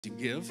to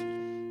give.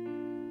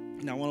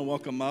 And I want to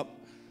welcome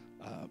up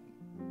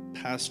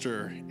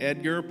Pastor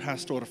Edgar,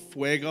 Pastor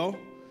Fuego,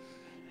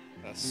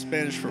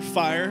 Spanish for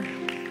fire.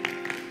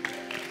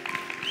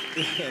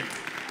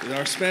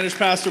 Our Spanish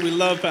pastor, we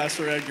love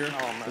Pastor Edgar.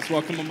 Oh, let's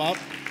welcome him up.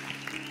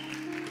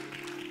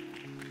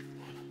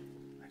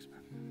 Thanks,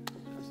 man.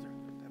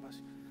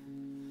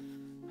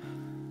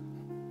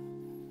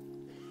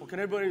 Well, can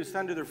everybody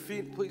stand to their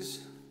feet,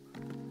 please?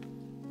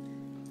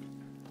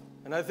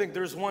 And I think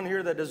there's one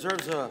here that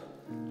deserves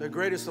the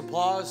greatest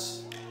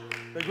applause,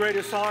 the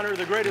greatest honor,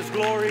 the greatest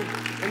glory,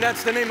 and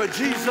that's the name of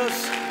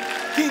Jesus,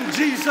 King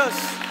Jesus,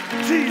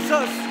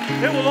 Jesus.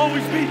 It will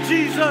always be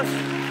Jesus.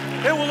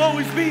 It will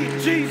always be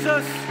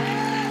Jesus.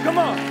 Come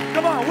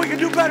on, we can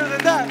do better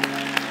than that.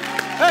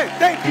 Hey,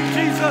 thank you,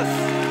 Jesus.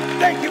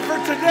 Thank you for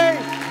today.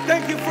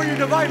 Thank you for your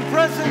divine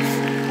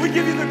presence. We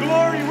give you the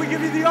glory. We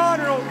give you the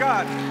honor, oh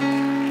God.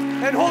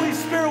 And Holy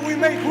Spirit, we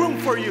make room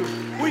for you.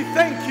 We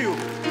thank you.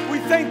 We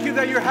thank you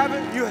that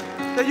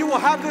that you will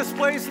have this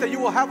place, that you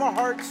will have our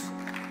hearts,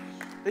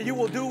 that you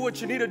will do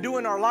what you need to do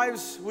in our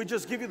lives. We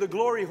just give you the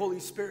glory, Holy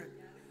Spirit.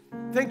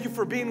 Thank you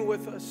for being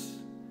with us.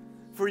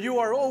 For you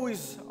are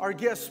always our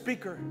guest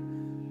speaker.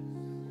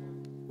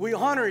 We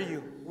honor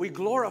you. We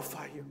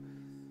glorify you.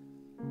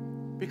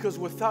 Because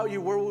without you,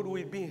 where would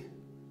we be?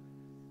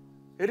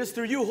 It is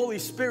through you, Holy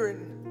Spirit,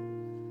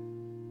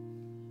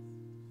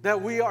 that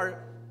we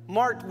are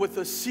marked with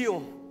a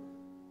seal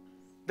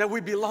that we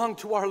belong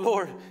to our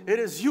Lord. It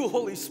is you,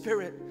 Holy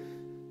Spirit.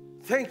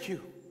 Thank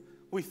you.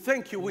 We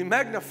thank you. We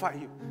magnify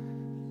you.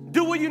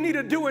 Do what you need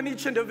to do in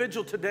each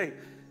individual today.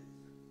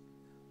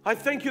 I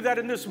thank you that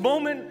in this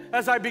moment,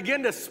 as I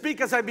begin to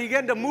speak, as I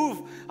begin to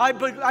move,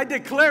 I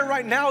declare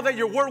right now that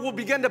your word will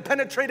begin to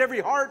penetrate every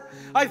heart.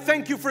 I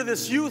thank you for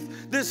this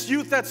youth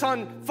that's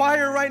on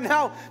fire right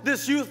now,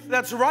 this youth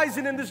that's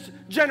rising in this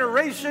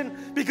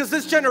generation, because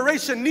this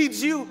generation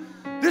needs you.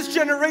 This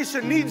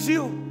generation needs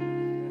you.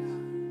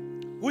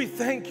 We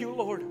thank you,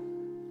 Lord.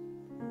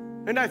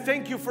 And I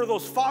thank you for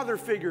those father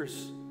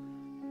figures,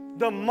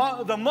 the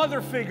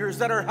mother figures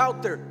that are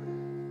out there.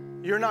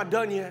 You're not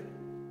done yet.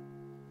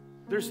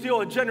 There's still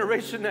a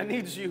generation that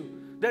needs you,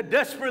 that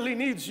desperately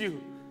needs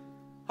you.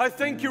 I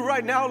thank you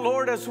right now,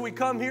 Lord, as we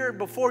come here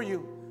before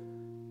you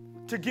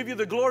to give you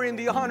the glory and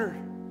the honor,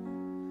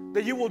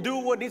 that you will do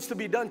what needs to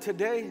be done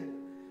today.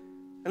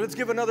 And let's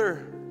give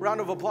another round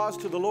of applause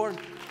to the Lord.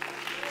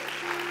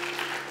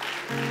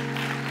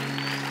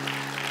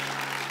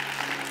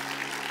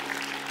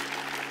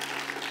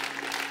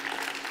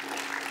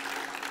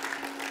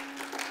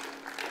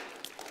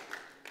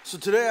 So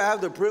today I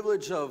have the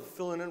privilege of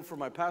filling in for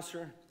my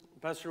pastor.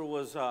 Pastor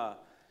was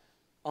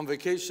on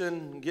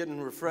vacation, getting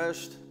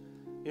refreshed.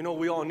 You know,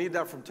 we all need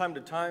that from time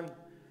to time.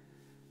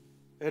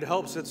 It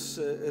helps.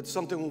 It's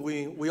something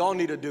we all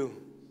need to do.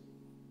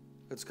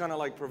 It's kind of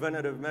like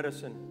preventative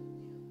medicine.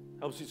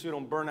 Helps you so you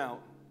don't burn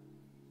out.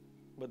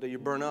 But that you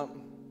burn up,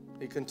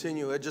 you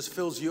continue. It just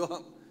fills you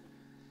up.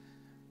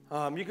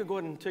 You can go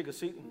ahead and take a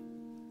seat.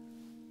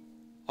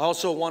 I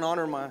also want to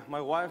honor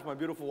my wife. My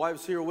beautiful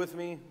wife's here with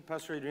me,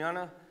 Pastor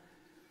Adriana,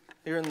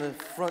 here in the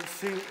front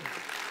seat.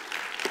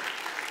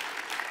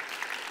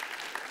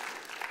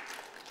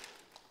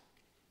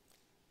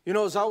 You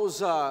know, as I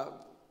was,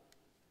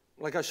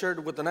 like I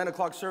shared with the 9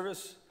 o'clock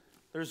service,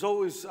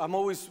 I'm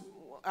always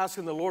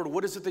asking the Lord,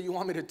 what is it that you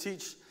want me to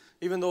teach?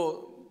 Even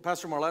though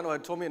Pastor Marlano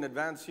had told me in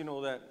advance, you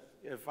know, that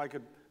if I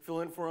could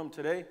fill in for him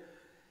today.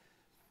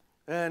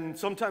 And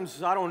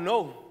sometimes I don't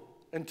know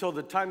until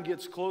the time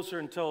gets closer,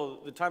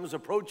 until the time is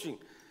approaching.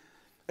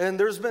 And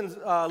there's been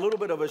a little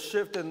bit of a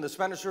shift in the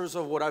Spanish service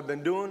of what I've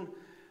been doing.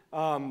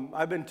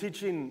 I've been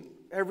teaching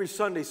every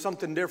Sunday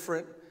something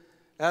different.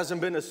 It hasn't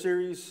been a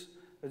series.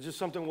 It's just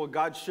something what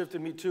God shifted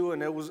me to,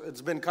 and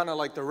it's been kind of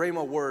like the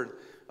Rhema word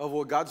of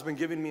what God's been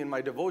giving me in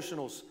my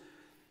devotionals.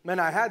 Man,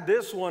 I had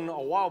this one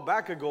a while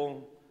back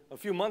ago, a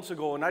few months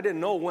ago, and I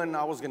didn't know when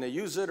I was going to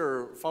use it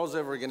or if I was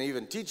ever going to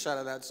even teach out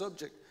of that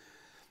subject.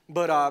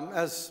 But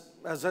as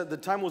the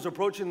time was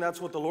approaching, that's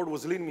what the Lord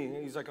was leading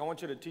me. He's like, I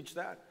want you to teach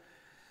that.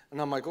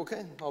 And I'm like,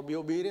 okay, I'll be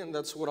obedient.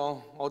 That's what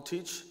I'll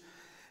teach.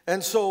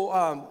 And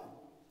so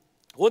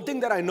one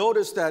thing that I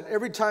noticed that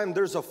every time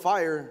there's a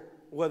fire,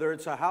 whether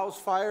it's a house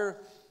fire,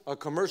 a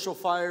commercial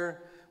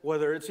fire,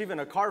 whether it's even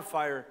a car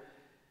fire,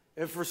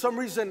 if for some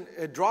reason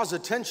it draws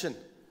attention,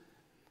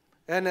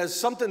 and as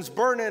something's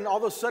burning, all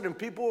of a sudden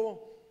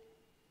people,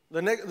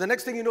 the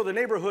next thing you know, the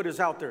neighborhood is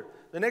out there.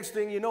 The next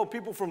thing you know,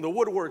 people from the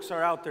woodworks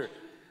are out there.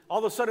 All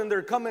of a sudden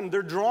they're coming,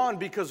 they're drawn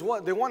because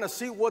what? They want to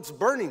see what's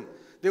burning.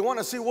 They want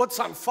to see what's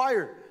on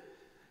fire.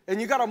 And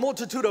you got a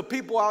multitude of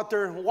people out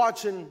there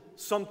watching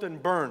something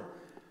burn.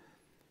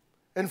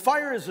 And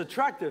fire is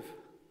attractive.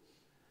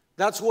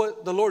 That's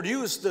what the Lord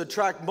used to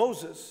attract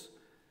Moses.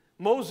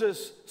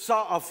 Moses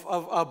saw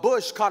a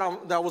bush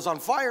that was on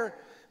fire,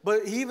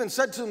 but he even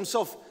said to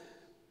himself,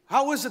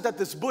 how is it that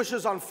this bush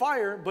is on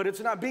fire, but it's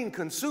not being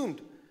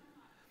consumed?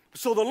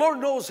 So the Lord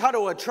knows how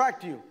to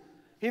attract you.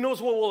 He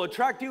knows what will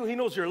attract you. He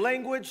knows your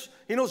language.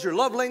 He knows your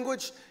love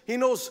language. He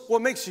knows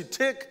what makes you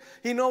tick.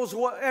 He knows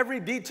what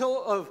every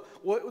detail of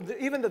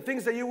even the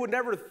things that you would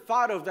never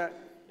thought of that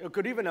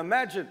could even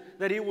imagine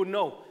that he would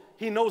know.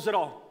 He knows it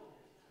all.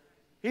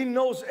 He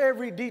knows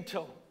every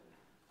detail.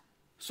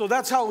 So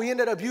that's how we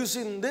ended up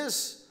using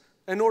this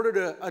in order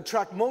to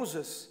attract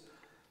Moses.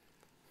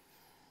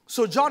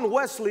 So John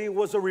Wesley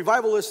was a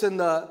revivalist in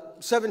the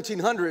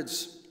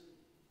 1700s.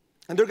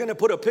 And they're going to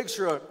put a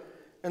picture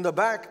in the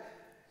back.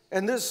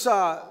 And this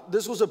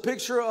was a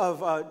picture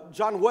of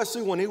John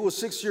Wesley when he was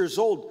 6 years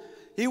old.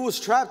 He was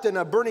trapped in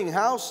a burning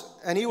house,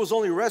 and he was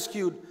only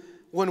rescued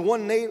when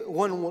one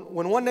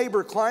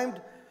neighbor climbed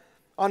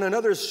on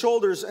another's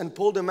shoulders and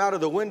pulled him out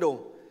of the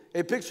window.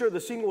 A picture of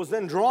the scene was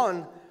then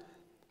drawn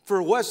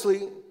for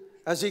Wesley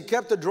as he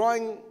kept the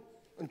drawing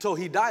until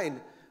he died.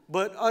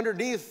 But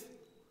underneath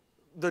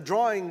the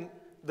drawing,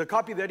 the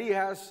copy that he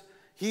has,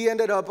 he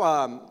ended up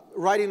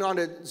writing on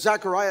it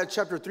Zechariah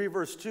chapter 3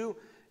 verse 2,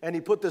 and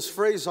he put this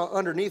phrase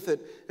underneath it,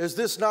 "Is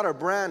this not a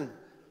brand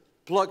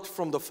plucked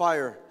from the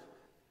fire?"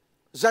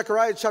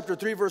 Zechariah chapter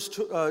 3 verse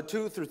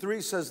 2 through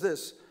 3 says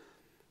this,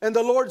 "And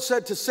the Lord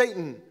said to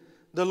Satan,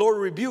 the Lord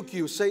rebuke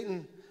you,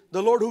 Satan.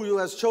 The Lord who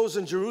has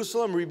chosen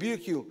Jerusalem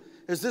rebuke you.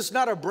 Is this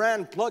not a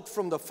brand plucked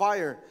from the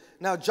fire?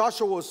 Now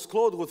Joshua was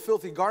clothed with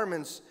filthy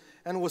garments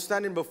and was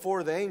standing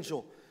before the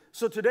angel."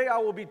 So today I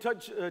will be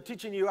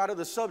teaching you out of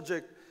the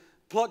subject,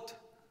 plucked.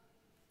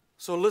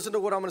 So listen to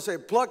what I'm going to say.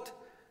 Plucked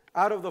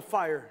out of the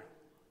fire.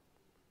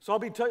 So I'll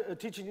be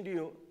teaching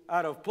you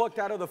out of plucked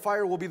out of the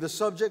fire will be the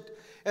subject.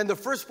 And the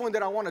first point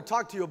that I want to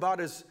talk to you about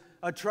is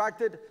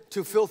attracted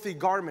to filthy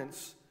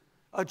garments.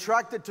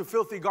 Attracted to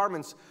filthy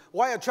garments.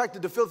 Why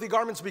attracted to filthy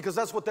garments? Because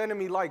that's what the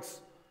enemy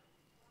likes.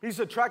 He's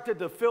attracted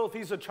to filth.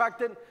 He's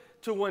attracted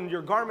to when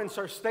your garments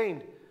are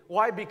stained.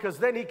 Why? Because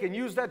then he can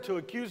use that to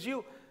accuse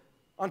you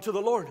unto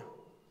the Lord.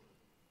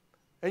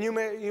 And you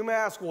may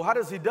ask, well, how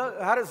does he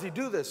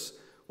do this?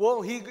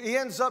 Well, he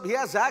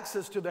has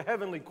access to the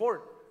heavenly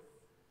court.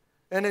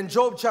 And in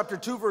Job chapter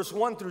 2, verse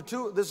 1 through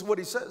 2, this is what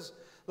he says.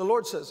 The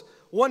Lord says,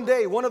 "One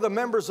day, one of the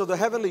members of the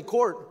heavenly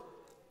court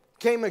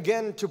came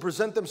again to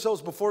present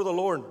themselves before the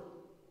Lord.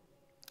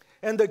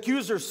 And the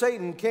accuser,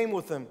 Satan, came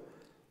with them.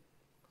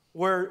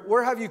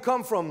 Where have you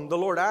come from?" the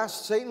Lord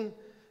asked Satan.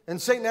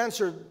 And Satan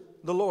answered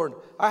the Lord,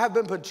 "I have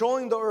been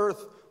patrolling the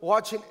earth,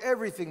 watching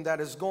everything that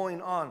is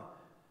going on."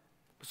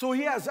 So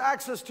he has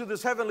access to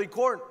this heavenly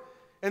court.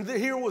 And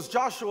here was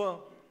Joshua,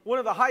 one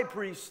of the high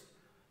priests,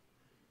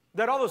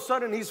 that all of a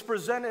sudden he's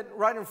presented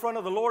right in front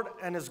of the Lord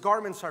and his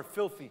garments are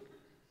filthy.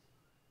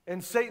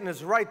 And Satan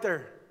is right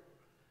there.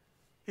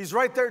 He's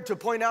right there to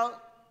point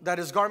out that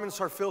his garments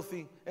are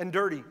filthy and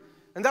dirty.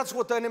 And that's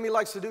what the enemy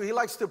likes to do. He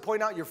likes to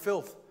point out your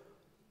filth.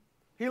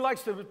 He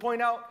likes to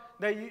point out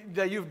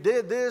that you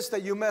did this,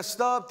 that you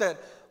messed up, that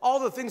all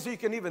the things that you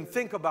can even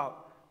think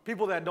about.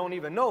 People that don't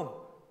even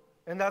know.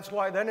 And that's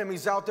why the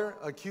enemy's out there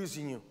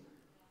accusing you.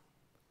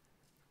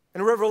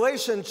 In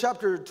Revelation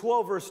chapter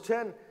 12, verse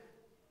 10,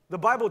 the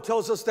Bible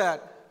tells us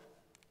that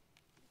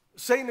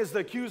Satan is the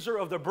accuser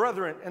of the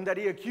brethren and that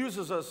he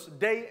accuses us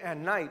day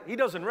and night. He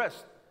doesn't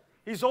rest.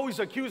 He's always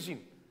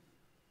accusing.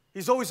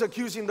 He's always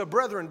accusing the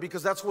brethren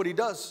because that's what he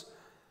does.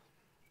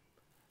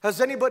 Has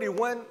anybody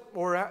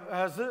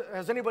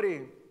has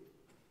anybody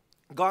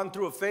gone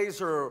through a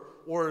phase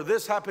or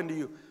this happened to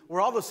you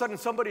where all of a sudden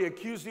somebody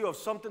accused you of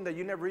something that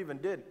you never even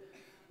did,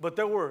 but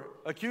they were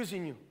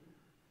accusing you?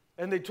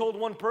 And they told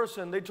one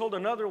person, they told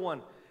another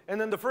one, and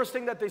then the first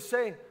thing that they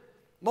say,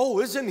 "Oh,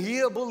 isn't he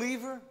a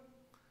believer?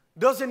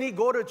 Doesn't he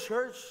go to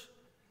church?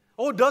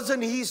 Oh,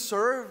 doesn't he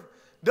serve?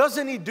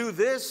 Doesn't he do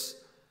this?"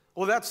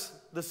 Well, that's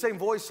the same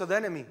voice of the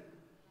enemy,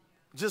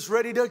 just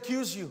ready to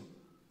accuse you.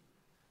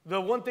 The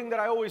one thing that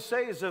I always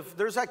say is if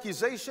there's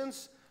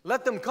accusations,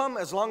 let them come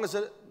as long as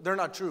they're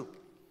not true.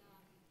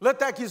 Let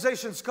the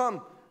accusations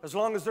come as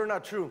long as they're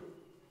not true.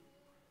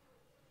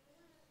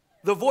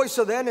 The voice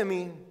of the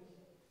enemy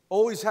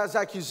always has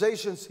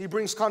accusations. He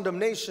brings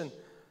condemnation.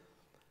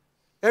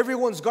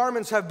 Everyone's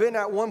garments have been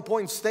at one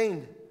point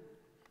stained.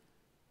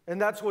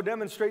 And that's what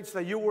demonstrates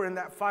that you were in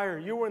that fire.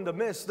 You were in the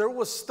midst. There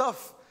was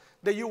stuff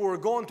that you were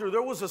going through.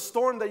 There was a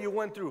storm that you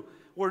went through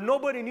where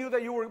nobody knew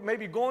that you were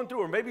maybe going through,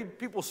 or maybe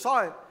people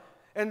saw it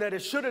and that it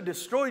should have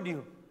destroyed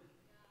you.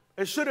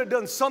 It should have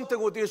done something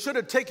with you. It should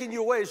have taken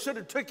you away. It should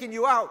have taken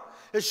you out.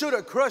 It should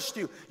have crushed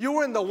you. You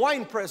were in the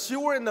wine press. You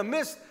were in the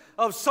midst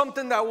of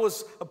something that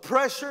was a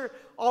pressure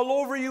all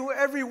over you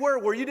everywhere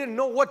where you didn't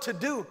know what to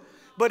do.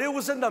 But it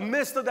was in the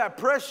midst of that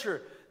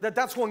pressure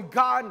that's when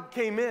God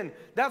came in.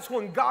 That's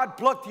when God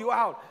plucked you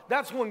out.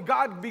 That's when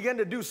God began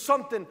to do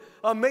something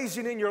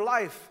amazing in your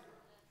life.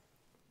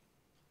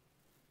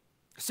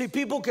 See,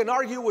 people can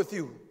argue with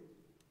you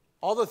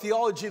all the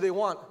theology they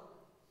want,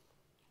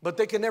 but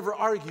they can never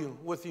argue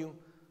with you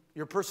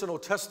your personal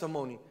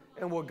testimony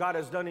and what God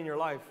has done in your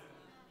life.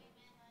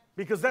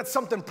 Because that's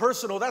something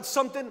personal. That's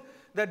something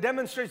that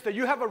demonstrates that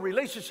you have a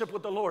relationship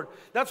with the Lord.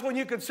 That's when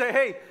you can say,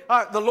 hey,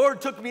 the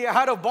Lord took me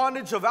out of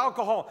bondage of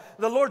alcohol.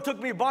 The Lord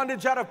took me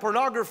bondage out of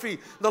pornography.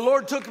 The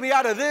Lord took me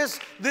out of this,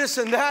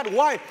 and that.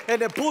 Why?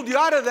 And it pulled you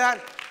out of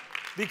that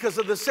because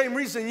of the same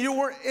reason you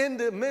were in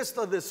the midst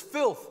of this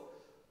filth.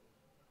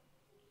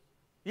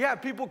 Yeah,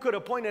 people could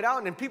have pointed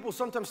out, and people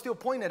sometimes still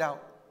point it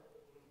out.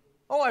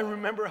 Oh, I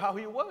remember how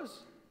he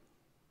was.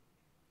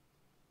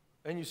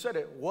 And you said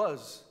it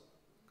was,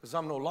 because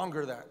I'm no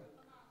longer that.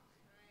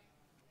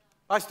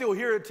 I still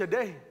hear it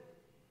today.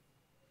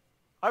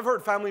 I've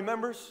heard family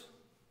members,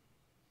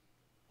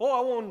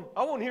 oh,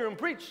 I won't hear him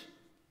preach,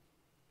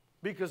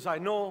 because I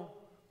know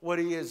what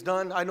he has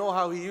done. I know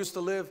how he used to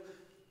live.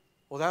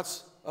 Well,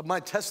 that's my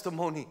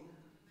testimony.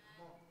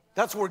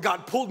 That's where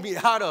God pulled me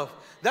out of.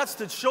 That's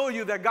to show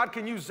you that God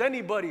can use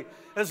anybody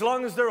as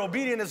long as they're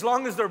obedient, as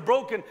long as they're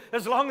broken,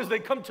 as long as they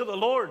come to the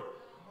Lord.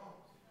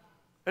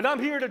 And I'm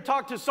here to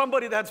talk to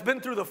somebody that's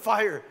been through the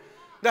fire,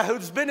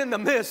 who's been in the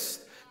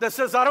mist, that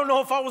says, I don't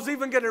know if I was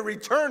even going to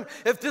return,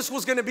 if this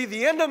was going to be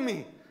the end of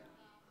me.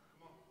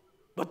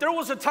 But there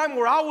was a time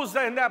where I was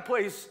in that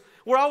place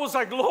where I was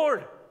like,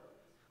 Lord,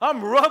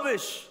 I'm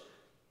rubbish.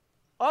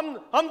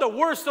 I'm the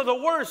worst of the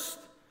worst.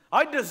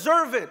 I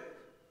deserve it.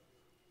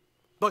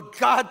 But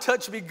God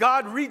touched me.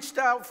 God reached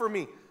out for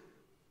me.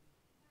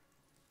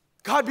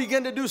 God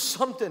began to do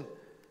something.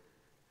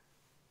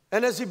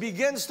 And as he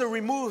begins to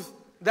remove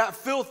that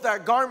filth,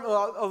 that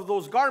of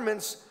those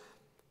garments,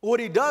 what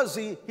he does,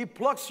 he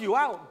plucks you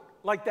out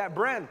like that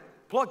brand,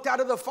 plucked out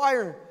of the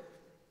fire.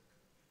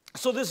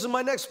 So this is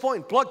my next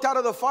point. Plucked out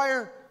of the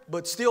fire,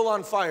 but still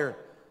on fire.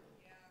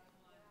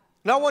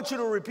 Now I want you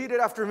to repeat it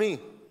after me.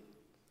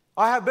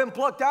 I have been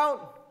plucked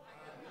out,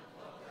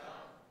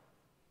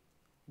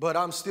 but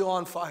I'm still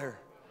on fire.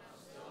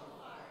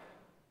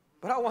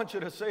 But I want you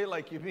to say it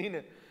like you mean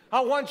it. I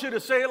want you to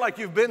say it like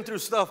you've been through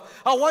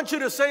stuff. I want you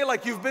to say it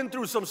like you've been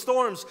through some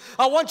storms.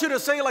 I want you to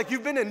say it like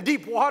you've been in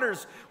deep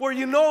waters where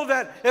you know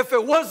that if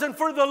it wasn't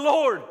for the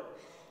Lord,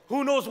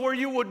 who knows where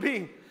you would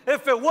be?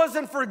 If it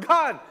wasn't for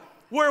God,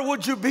 where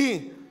would you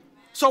be?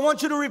 So I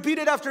want you to repeat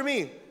it after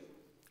me.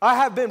 I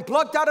have been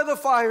plucked out of the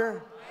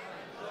fire,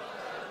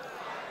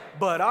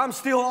 but I'm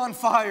still on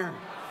fire.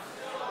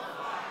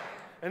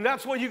 And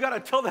that's what you got to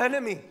tell the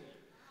enemy.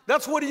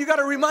 That's what you got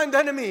to remind the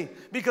enemy,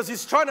 because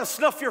he's trying to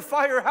snuff your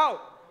fire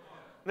out.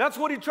 That's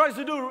what he tries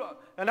to do.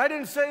 And I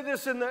didn't say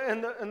this in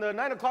the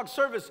 9 o'clock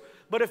service,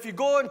 but if you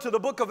go into the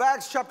book of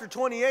Acts chapter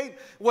 28,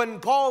 when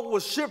Paul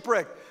was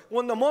shipwrecked,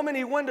 when the moment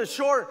he went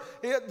ashore,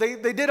 they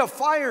did a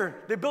fire.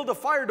 They built a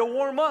fire to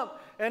warm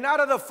up. And out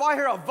of the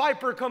fire, a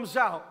viper comes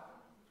out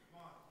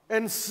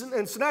and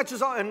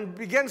snatches out and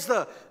begins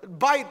to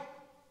bite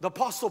the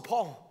Apostle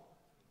Paul.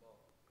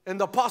 And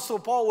the Apostle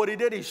Paul, what he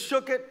did, he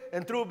shook it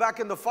and threw it back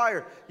in the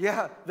fire.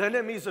 Yeah, the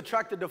enemy is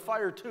attracted to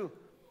fire too.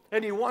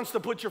 And he wants to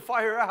put your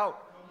fire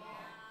out.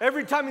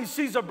 Every time he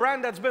sees a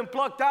brand that's been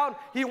plucked out,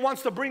 he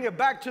wants to bring it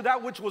back to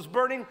that which was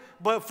burning.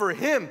 But for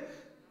him,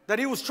 that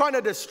he was trying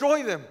to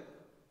destroy them.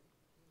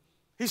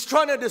 He's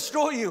trying to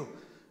destroy you.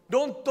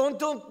 Don't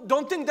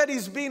think that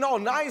he's being all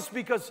nice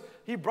because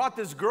he brought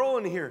this girl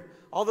in here.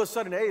 All of a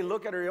sudden, hey,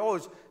 look at her. Oh,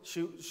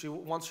 she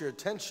wants your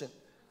attention.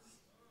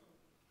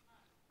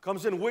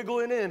 Comes in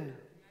wiggling in.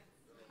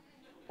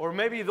 Or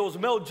maybe those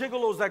male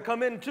gigolos that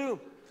come in too.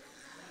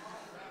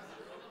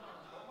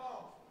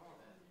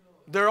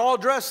 They're all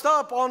dressed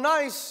up, all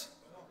nice.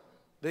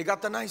 They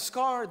got the nice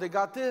car, they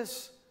got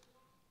this.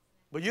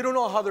 But you don't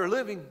know how they're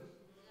living.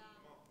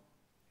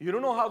 You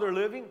don't know how they're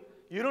living.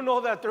 You don't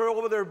know that they're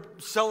over there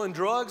selling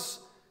drugs,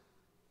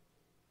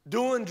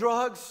 doing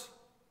drugs,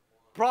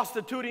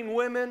 prostituting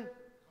women.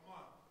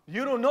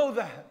 You don't know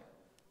that.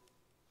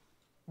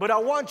 But I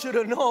want you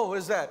to know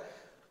is that,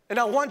 and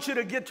I want you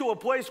to get to a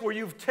place where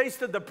you've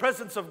tasted the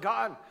presence of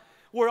God.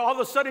 Where all of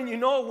a sudden you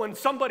know when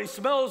somebody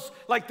smells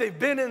like they've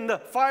been in the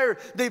fire,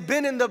 they've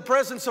been in the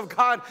presence of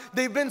God,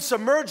 they've been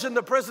submerged in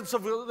the presence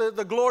of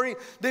the glory,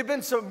 they've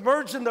been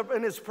submerged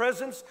in His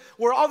presence,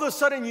 where all of a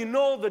sudden you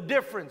know the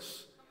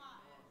difference.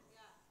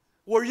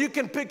 Where you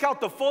can pick out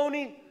the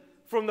phony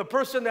from the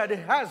person that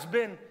has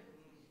been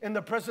in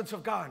the presence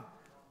of God.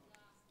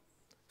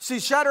 See,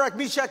 Shadrach,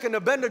 Meshach, and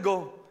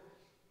Abednego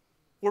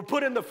were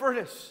put in the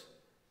furnace.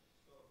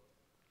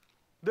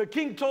 The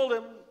king told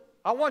him,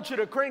 I want you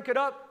to crank it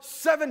up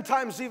 7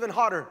 times even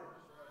hotter.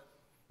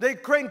 They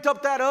cranked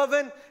up that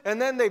oven,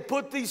 and then they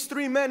put these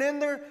 3 men in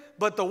there,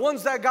 but the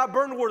ones that got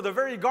burned were the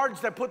very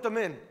guards that put them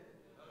in.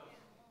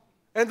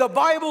 And the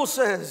Bible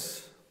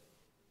says,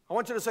 I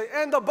want you to say,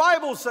 and the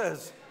Bible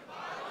says,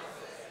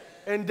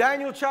 in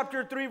Daniel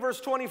chapter 3, verse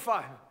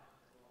 25,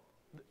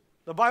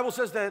 the Bible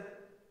says that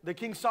the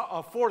king saw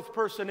a 4th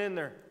person in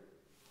there.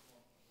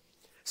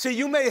 See,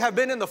 you may have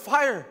been in the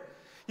fire.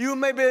 You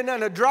may be in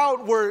a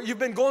drought where you've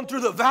been going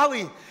through the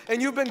valley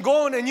and you've been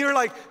going and you're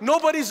like,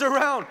 nobody's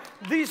around.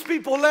 These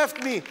people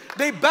left me.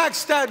 They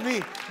backstabbed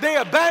me. They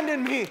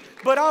abandoned me.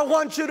 But I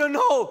want you to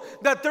know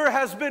that there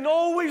has been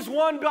always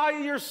one by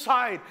your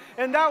side.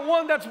 And that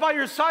one that's by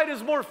your side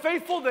is more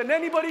faithful than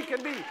anybody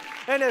can be.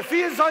 And if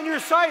he is on your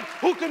side,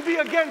 who can be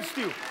against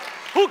you?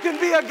 Who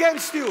can be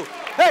against you?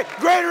 Hey,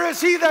 greater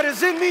is he that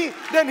is in me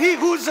than he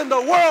who's in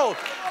the world.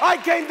 I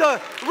came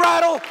to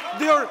rattle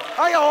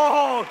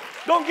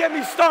don't get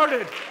me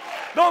started.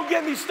 Don't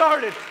get me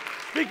started.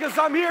 Because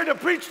I'm here to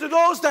preach to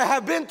those that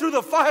have been through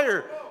the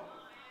fire.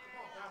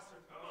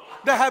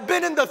 That have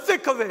been in the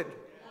thick of it.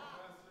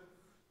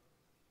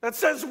 That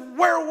says,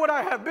 where would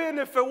I have been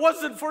if it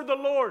wasn't for the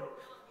Lord?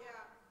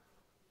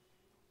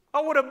 I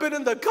would have been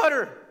in the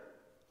gutter.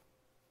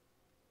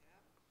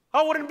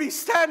 I wouldn't be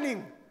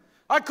standing.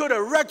 I could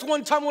have wrecked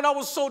one time when I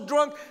was so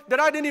drunk that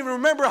I didn't even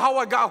remember how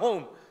I got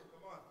home.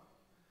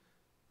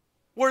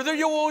 Where there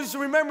you always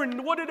remember,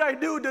 what did I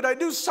do? Did I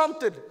do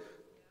something?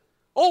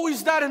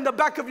 Always that in the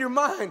back of your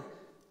mind.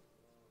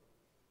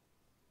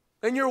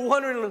 And you're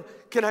wondering,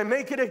 can I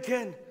make it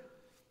again?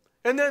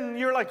 And then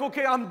you're like,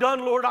 okay, I'm done,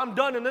 Lord, I'm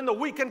done. And then the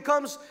weekend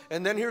comes,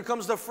 and then here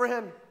comes the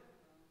friend.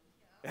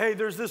 Hey,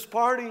 there's this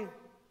party.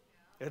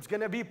 It's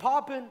going to be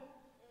popping.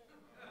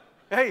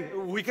 Hey,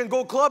 we can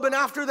go clubbing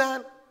after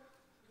that.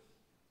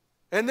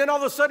 And then all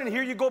of a sudden,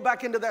 here you go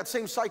back into that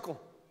same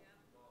cycle.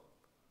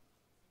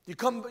 You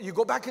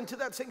go back into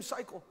that same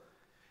cycle.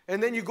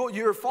 And then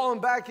you're falling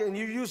back and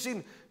you're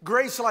using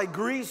grace like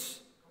grease.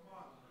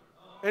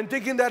 And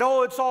thinking that,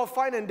 oh, it's all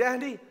fine and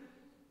dandy.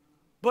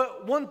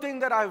 But one thing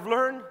that I've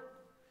learned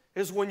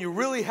is when you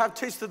really have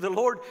tasted the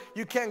Lord,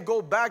 you can't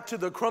go back to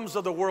the crumbs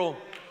of the world.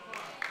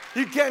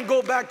 You can't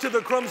go back to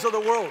the crumbs of the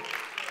world.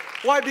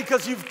 Why?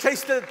 Because you've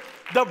tasted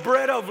the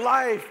bread of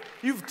life.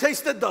 You've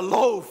tasted the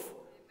loaf.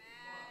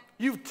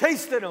 You've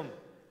tasted them.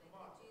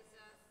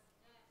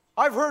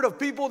 I've heard of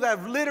people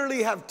that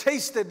literally have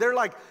tasted. They're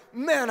like,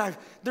 man,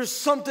 there's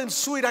something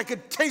sweet. I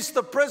could taste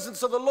the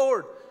presence of the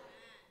Lord.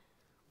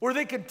 Where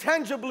they could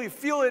tangibly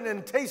feel it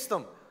and taste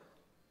them.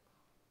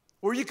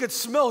 Where you could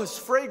smell his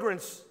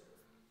fragrance.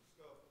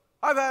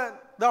 I've had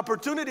the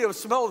opportunity to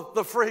smell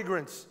the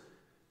fragrance.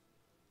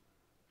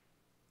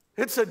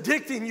 It's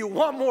addicting. You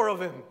want more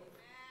of him.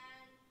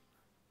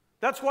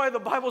 That's why the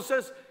Bible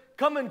says,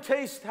 come and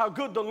taste how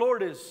good the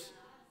Lord is.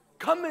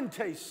 Come and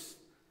taste.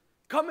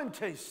 Come and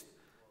taste.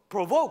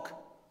 Provoke.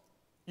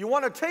 You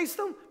want to taste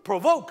them?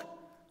 Provoke.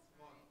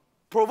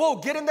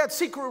 Provoke. Get in that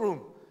secret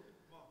room.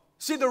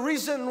 See, the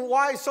reason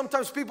why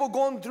sometimes people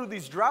going through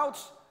these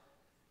droughts,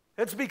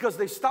 it's because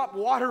they stop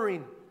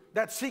watering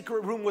that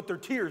secret room with their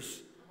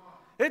tears.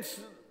 It's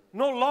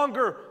no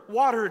longer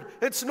watered.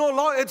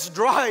 It's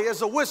dry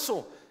as a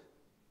whistle.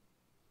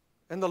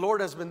 And the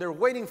Lord has been there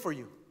waiting for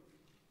you.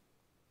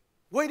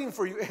 Waiting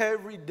for you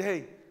every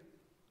day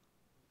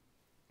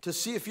to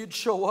see if you'd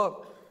show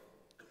up.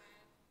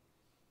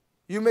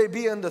 You may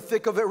be in the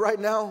thick of it right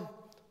now,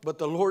 but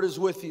the Lord is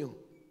with you.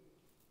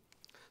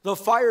 The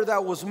fire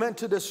that was meant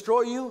to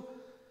destroy you,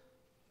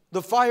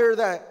 the fire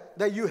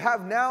that you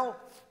have now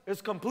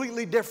is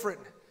completely different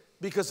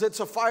because it's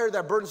a fire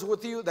that burns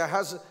with you,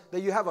 that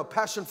you have a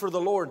passion for the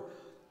Lord.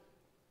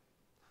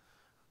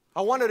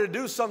 I wanted to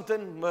do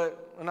something,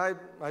 and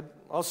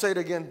I'll say it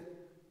again.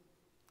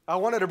 I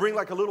wanted to bring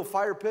like a little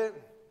fire pit.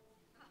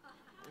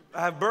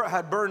 I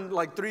had burned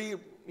like 3,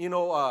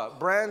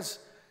 brands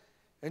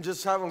and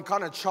just have them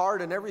kind of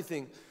charred and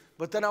everything.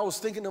 But then I was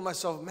thinking to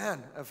myself,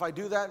 man, if I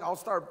do that, I'll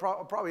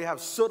probably have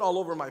soot all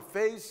over my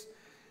face,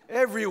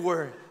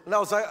 everywhere. And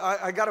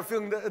I got a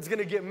feeling that it's going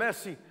to get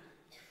messy.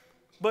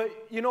 But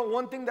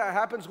one thing that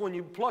happens when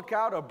you pluck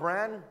out a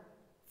brand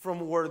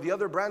from where the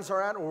other brands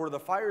are at or where the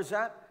fire's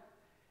at,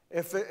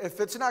 if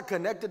it's not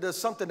connected to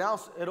something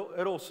else,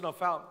 it'll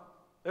snuff out.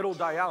 It'll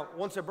die out.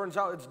 Once it burns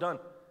out, it's done.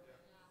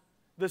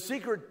 The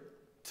secret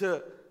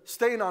to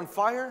staying on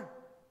fire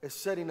is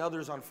setting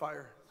others on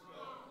fire.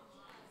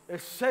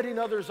 It's setting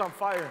others on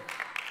fire.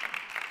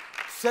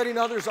 Setting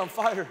others on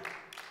fire.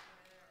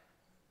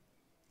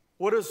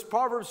 What does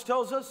Proverbs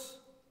tells us?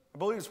 I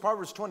believe it's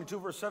Proverbs 22,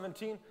 verse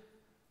 17.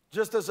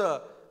 Just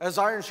as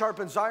iron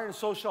sharpens iron,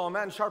 so shall a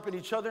man sharpen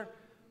each other.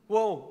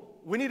 Well,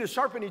 we need to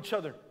sharpen each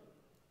other.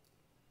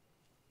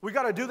 We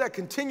got to do that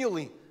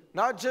continually.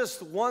 Not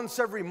just once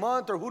every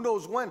month or who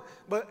knows when,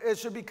 but it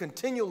should be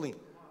continually.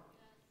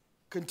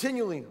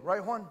 Continually,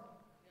 right, Juan?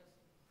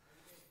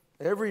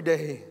 Every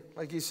day,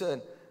 like he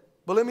said.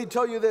 But let me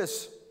tell you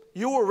this.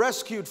 You were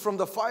rescued from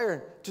the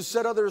fire to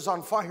set others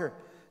on fire.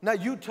 Now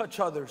you touch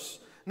others.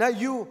 Now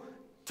you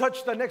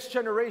touch the next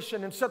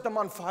generation and set them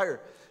on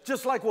fire.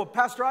 Just like what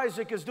Pastor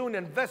Isaac is doing,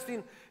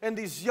 investing in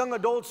these young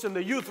adults and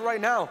the youth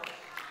right now.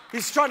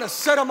 He's trying to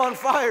set them on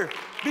fire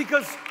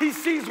because he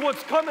sees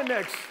what's coming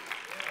next.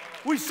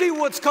 We see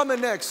what's coming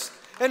next.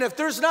 And if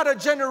there's not a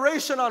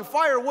generation on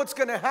fire, what's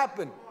going to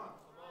happen?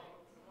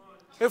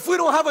 If we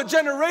don't have a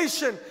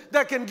generation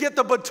that can get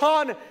the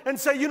baton and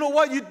say, you know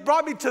what, you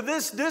brought me to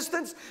this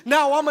distance,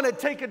 now I'm going to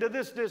take it to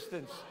this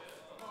distance.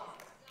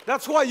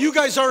 That's why you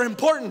guys are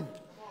important.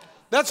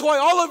 That's why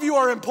all of you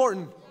are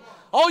important.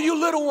 All you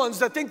little ones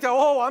that think that,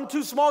 oh, I'm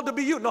too small to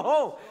be you.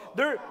 No,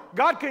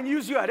 God can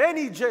use you at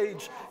any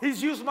age.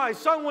 He's used my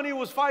son when he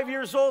was 5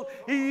 years old.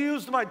 He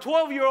used my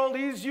 12-year-old.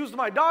 He's used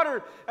my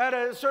daughter at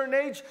a certain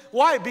age.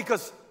 Why?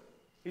 Because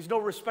He's no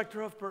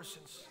respecter of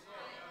persons.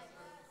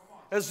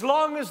 As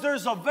long as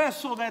there's a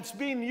vessel that's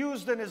being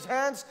used in His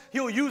hands,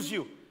 He'll use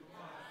you.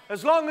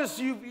 As long as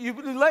you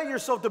let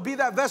yourself to be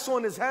that vessel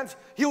in His hands,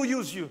 He'll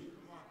use you.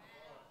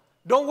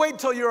 Don't wait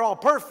till you're all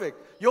perfect.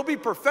 You'll be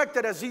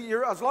perfected as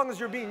long as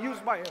you're being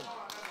used by Him.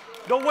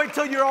 Don't wait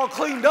till you're all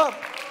cleaned up.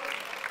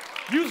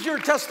 Use your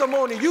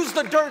testimony. Use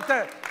the dirt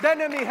that the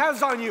enemy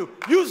has on you.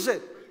 Use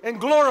it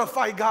and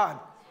glorify God.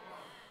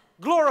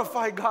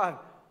 Glorify God.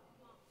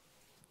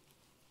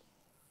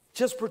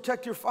 Just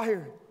protect your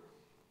fire.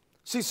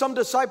 See, some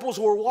disciples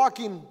were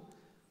walking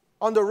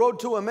on the road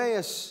to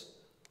Emmaus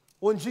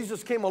when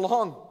Jesus came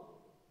along.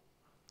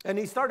 And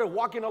He started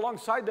walking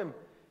alongside them.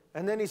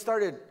 And then He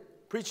started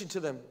preaching to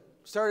them.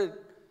 Started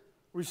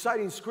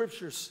reciting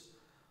scriptures.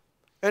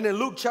 And in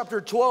Luke chapter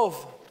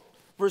 12,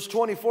 verse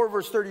 24,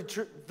 verse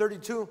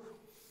 32,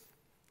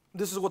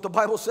 this is what the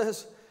Bible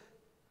says.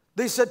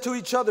 They said to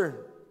each other,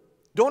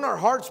 "Don't our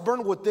hearts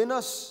burn within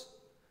us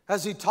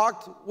as He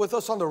talked with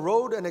us on the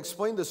road and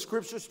explained the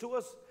scriptures to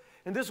us?"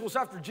 And this was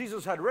after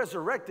Jesus had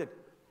resurrected.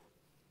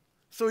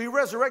 So He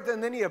resurrected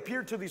and then He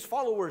appeared to these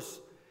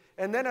followers.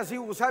 And then as He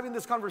was having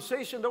this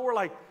conversation, they were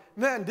like,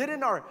 man,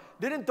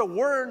 didn't the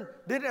word,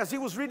 as He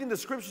was reading the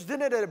scriptures,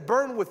 didn't it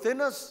burn within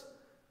us?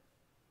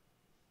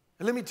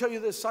 And let me tell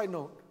you this side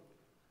note.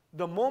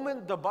 The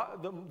moment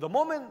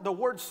the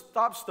word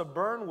stops to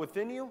burn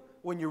within you,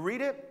 when you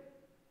read it,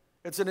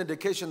 it's an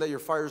indication that your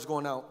fire is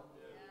going out.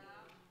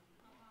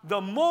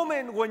 The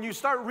moment when you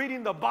start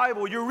reading the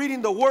Bible, you're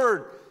reading the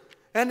word,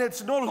 and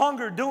it's no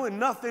longer doing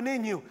nothing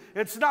in you.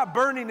 It's not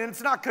burning and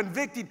it's not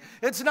convicting.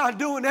 It's not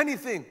doing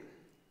anything.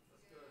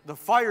 The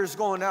fire's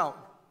going out.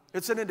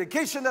 It's an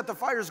indication that the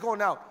fire's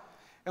going out.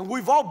 And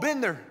we've all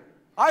been there.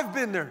 I've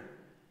been there.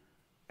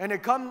 And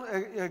it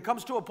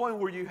comes to a point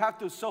where you have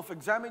to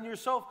self-examine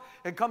yourself.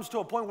 It comes to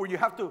a point where you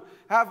have to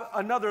have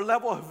another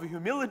level of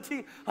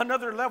humility,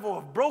 another level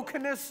of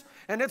brokenness.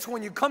 And it's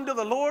when you come to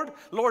the Lord,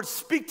 Lord,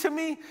 speak to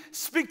me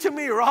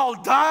or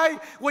I'll die.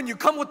 When you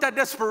come with that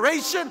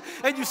desperation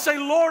and you say,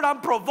 Lord,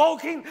 I'm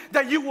provoking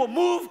that you will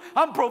move.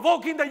 I'm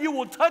provoking that you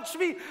will touch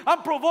me.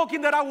 I'm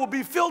provoking that I will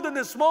be filled in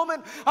this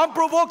moment. I'm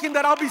provoking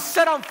that I'll be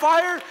set on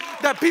fire,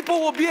 that people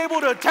will be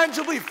able to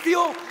tangibly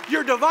feel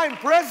your divine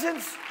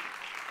presence.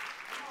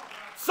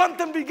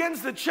 Something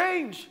begins to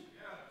change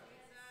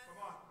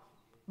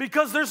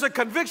because there's a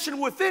conviction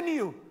within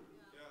you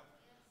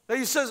that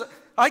He says,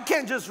 I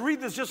can't just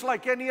read this just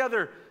like any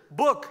other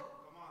book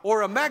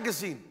or a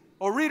magazine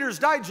or Reader's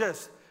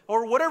Digest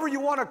or whatever you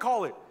want to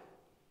call it.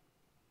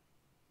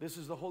 This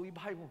is the Holy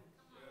Bible.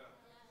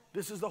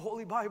 This is the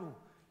Holy Bible.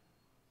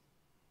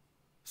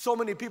 So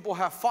many people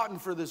have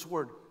fought for this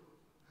word.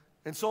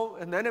 And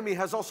the enemy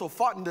has also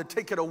fought to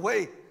take it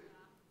away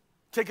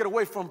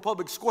from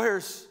public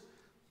squares,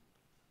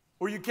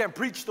 where you can't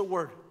preach the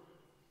word.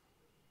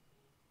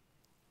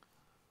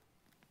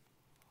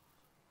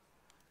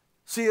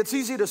 See, it's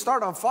easy to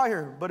start on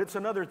fire, but it's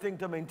another thing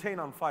to maintain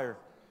on fire.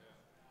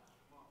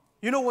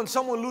 You know, when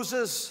someone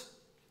loses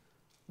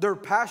their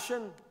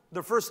passion,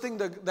 the first thing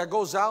that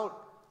goes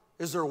out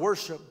is their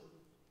worship.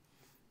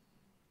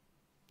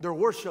 Their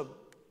worship.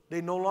 They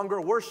no longer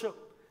worship.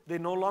 They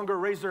no longer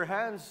raise their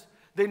hands.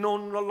 They no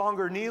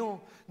longer kneel.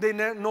 They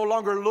no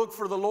longer look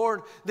for the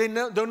Lord. They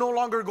no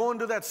longer go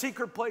into that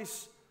secret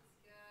place.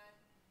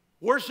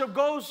 Worship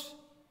goes,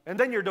 and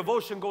then your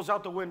devotion goes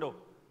out the window.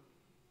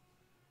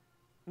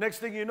 Next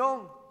thing you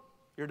know,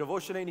 your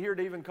devotion ain't here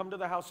to even come to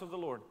the house of the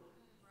Lord.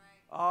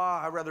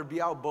 I'd rather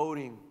be out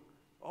boating.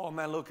 Oh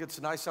man, look,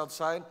 it's nice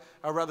outside.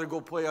 I'd rather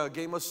go play a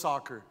game of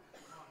soccer.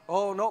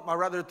 Oh no, I'd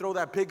rather throw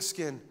that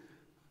pigskin.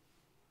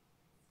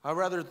 I'd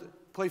rather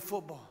play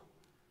football.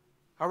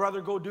 I'd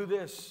rather go do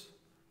this.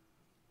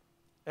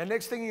 And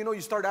next thing you know, you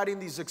start adding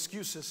these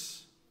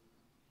excuses.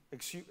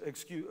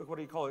 What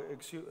do you call it?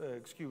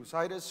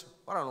 Excusitis?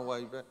 I don't know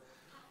why.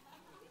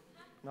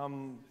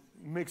 I'm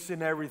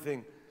mixing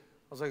everything.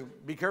 I was like,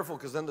 be careful,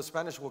 because then the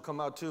Spanish will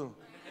come out too.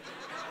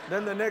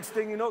 Then the next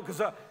thing you know,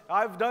 because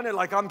I've done it,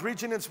 like I'm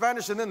preaching in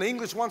Spanish, and then the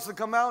English wants to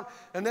come out,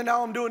 and then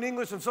now I'm doing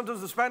English, and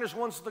sometimes the Spanish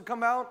wants to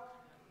come out.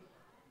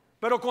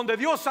 Pero cuando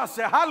Dios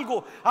hace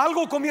algo,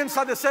 algo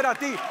comienza a ser a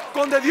ti.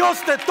 Cuando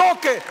Dios te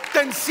toque, te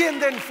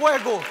enciende en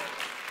fuego.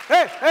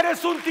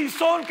 Eres un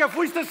tizón que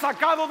fuiste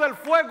sacado del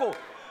fuego.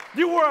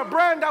 You were a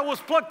brand that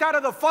was plucked out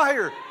of the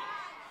fire.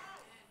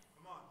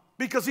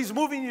 Because He's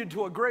moving you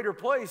to a greater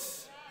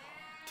place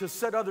to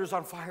set others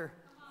on fire.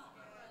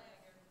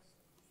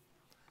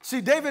 See,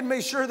 David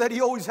made sure that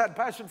he always had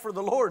passion for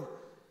the Lord.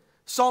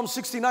 Psalm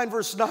 69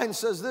 verse 9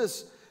 says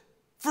this,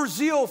 "For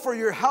zeal for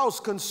your house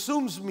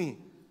consumes me,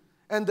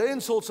 and the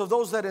insults of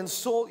those that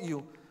insult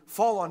you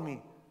fall on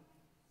me."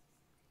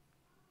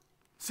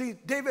 See,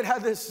 David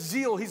had this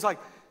zeal. He's like,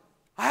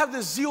 I have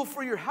this zeal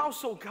for your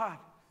house, oh God.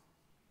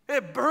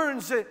 It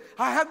burns.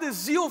 I have this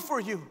zeal for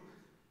you.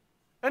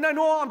 And I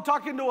know I'm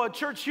talking to a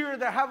church here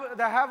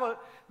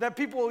that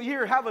people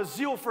here have a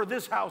zeal for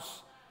this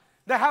house.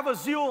 That have a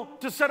zeal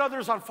to set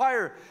others on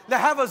fire. That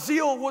have a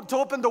zeal to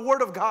open the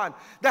Word of God.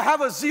 That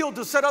have a zeal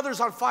to set others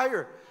on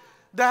fire.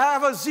 That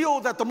have a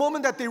zeal that the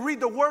moment that they read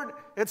the Word,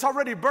 it's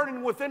already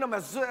burning within them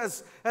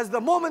as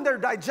the moment they're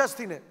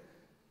digesting it.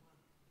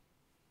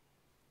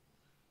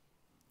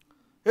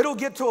 It'll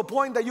get to a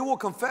point that you will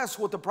confess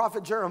what the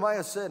prophet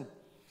Jeremiah said.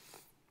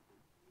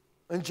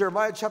 In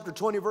Jeremiah chapter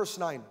 20, verse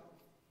 9.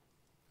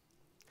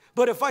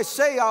 But if I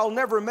say I'll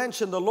never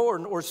mention the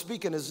Lord or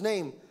speak in His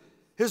name,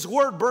 His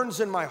word burns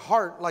in my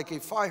heart like a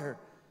fire.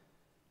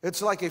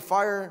 It's like a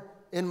fire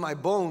in my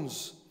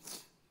bones.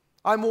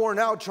 I'm worn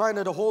out trying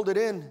to hold it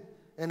in,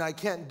 and I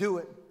can't do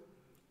it.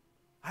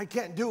 I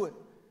can't do it.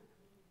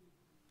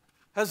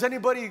 Has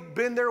anybody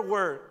been there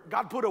where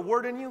God put a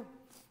word in you?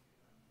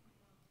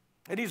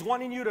 And He's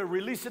wanting you to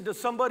release it to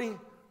somebody? Yes.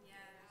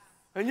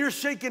 And you're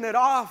shaking it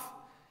off.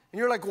 And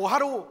you're like, well,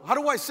 how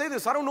do I say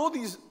this? I don't know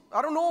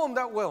him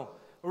that well.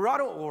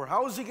 Or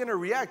how is he going to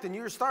react? And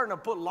you're starting to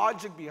put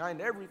logic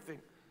behind everything.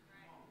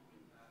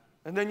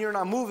 And then you're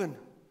not moving.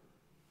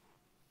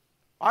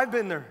 I've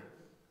been there.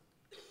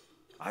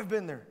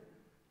 And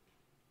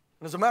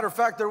as a matter of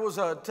fact, there was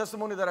a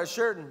testimony that I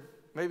shared, and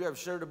maybe I've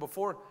shared it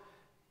before.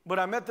 But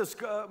I met this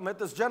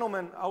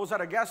gentleman. I was at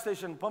a gas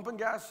station pumping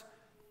gas.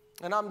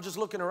 And I'm just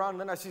looking around,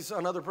 and then I see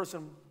another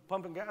person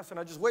pumping gas, and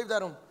I just waved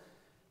at him.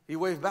 He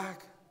waved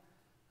back.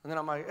 And then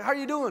I'm like, how are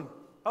you doing?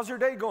 How's your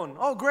day going?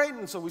 Oh, great.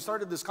 And so we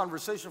started this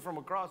conversation from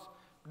across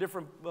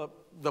different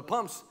the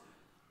pumps.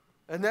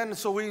 And then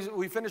so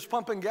we finished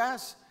pumping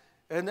gas.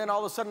 And then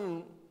all of a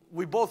sudden,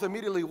 we both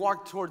immediately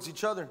walked towards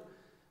each other.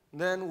 And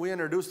then we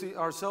introduced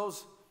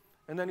ourselves.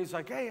 And then he's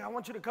like, hey, I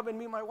want you to come and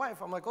meet my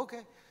wife. I'm like,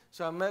 okay.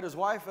 So I met his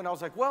wife. And I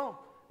was like,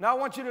 well, now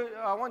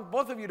I want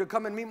both of you to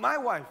come and meet my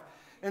wife.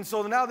 And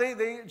so now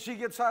she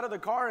gets out of the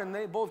car. And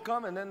they both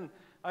come. And then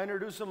I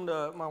introduced them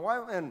to my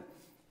wife. And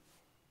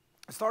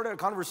I started a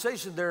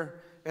conversation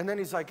there, and then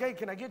he's like, hey,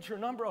 can I get your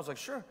number? I was like,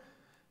 sure.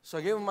 So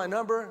I gave him my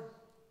number,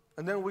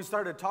 and then we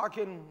started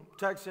talking,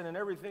 texting, and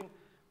everything.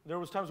 There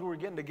was times we were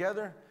getting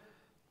together.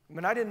 I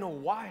mean, I didn't know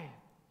why.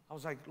 I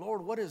was like,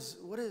 Lord, what is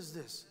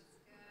this?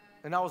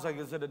 And I was like,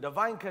 is it a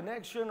divine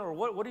connection, or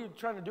what are you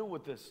trying to do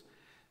with this?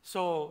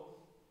 So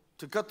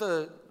to cut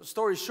the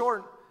story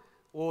short,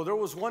 well, there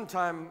was one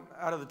time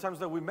out of the times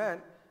that we met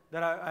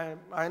that I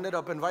ended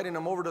up inviting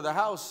him over to the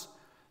house,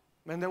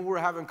 and then we were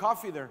having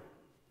coffee there.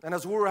 And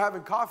as we were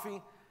having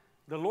coffee,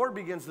 the Lord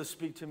begins to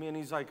speak to me, and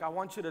He's like, I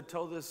want you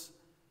to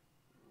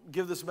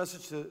give this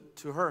message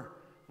to her.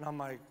 And I'm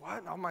like,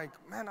 what? I'm like,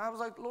 man,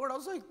 Lord,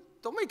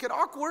 don't make it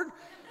awkward.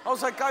 I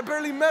was like, I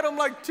barely met him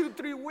like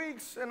 2-3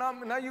 weeks, and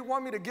now you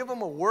want me to give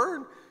him a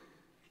word?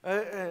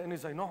 And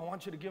He's like, no, I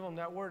want you to give him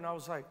that word. And I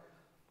was like,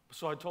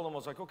 so I told him, I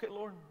was like, okay,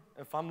 Lord,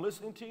 if I'm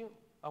listening to you,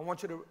 I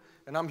want you to,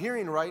 and I'm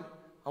hearing right,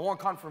 I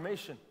want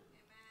confirmation.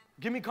 Amen.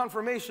 Give me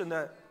confirmation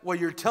that what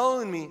you're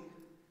telling me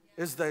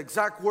is the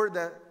exact word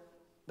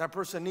that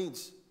person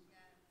needs.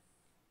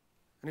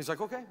 And he's like,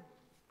 okay.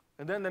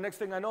 And then the next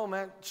thing I know,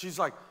 man, she's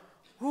like,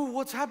 ooh,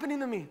 what's happening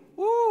to me?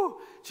 Ooh.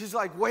 She's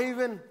like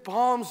waving,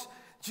 palms.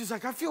 She's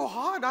like, I feel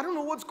hot. I don't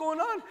know what's going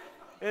on.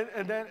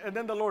 And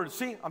then the Lord,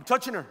 see, I'm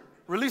touching her.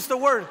 Release the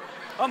word.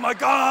 I'm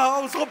like, I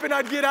was hoping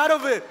I'd get out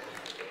of it.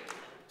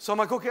 So I'm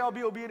like, okay, I'll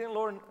be obedient,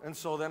 Lord. And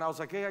so then I was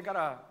like, hey, I got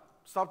to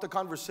stop the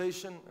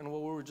conversation and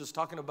what we were just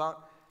talking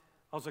about.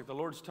 I was like, the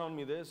Lord's telling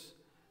me this.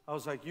 I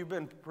was like, you've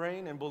been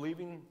praying and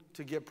believing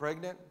to get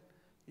pregnant.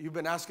 You've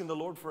been asking the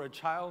Lord for a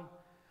child.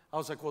 I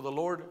was like, well, the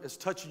Lord is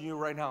touching you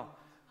right now.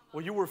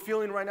 What you were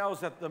feeling right now is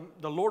that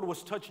the Lord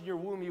was touching your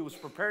womb. He was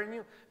preparing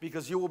you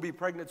because you will be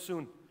pregnant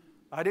soon.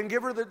 I didn't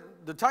give her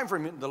the time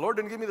frame. The Lord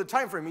didn't give me the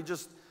time frame. He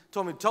just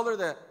told me, tell her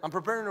that I'm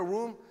preparing her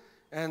womb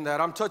and that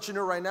I'm touching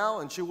her right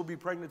now and she will be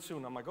pregnant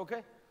soon. I'm like,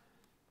 okay.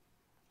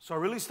 So I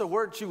released the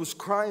word. She was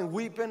crying,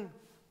 weeping.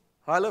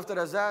 I left it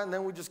as that, and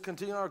then we just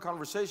continued our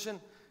conversation.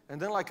 And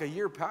then like a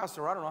year passed,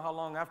 or I don't know how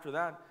long after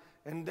that.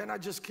 And then I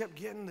just kept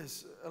getting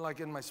this, like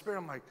in my spirit.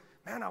 I'm like,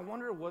 man, I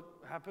wonder what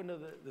happened to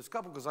this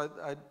couple, because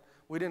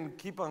we didn't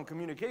keep on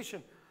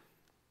communication.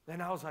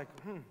 Then I was like,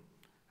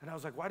 And I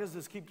was like, why does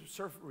this keep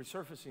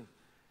resurfacing?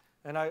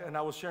 And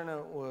I was sharing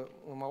it with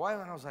my wife,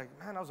 and I was like,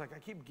 man, I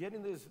keep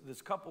getting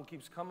this couple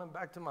keeps coming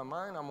back to my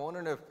mind. I'm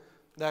wondering if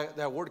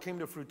that word came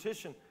to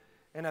fruition.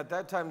 And at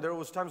that time, there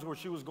was times where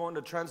she was going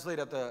to translate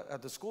at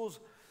the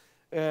schools.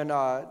 And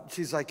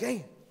she's like,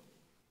 hey,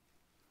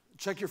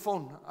 check your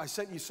phone. I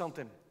sent you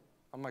something.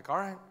 I'm like, all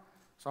right.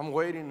 So I'm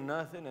waiting,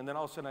 nothing. And then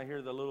all of a sudden I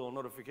hear the little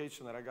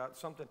notification that I got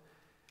something.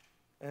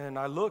 And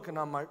I look and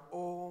I'm like,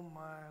 oh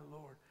my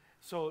Lord.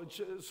 So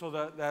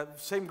that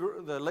same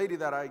girl, the lady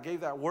that I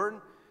gave that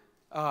word,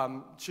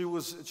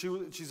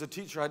 she's a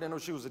teacher. I didn't know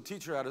she was a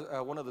teacher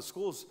at one of the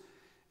schools.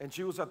 And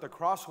she was at the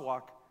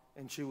crosswalk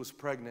and she was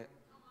pregnant.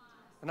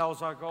 And I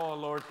was like, oh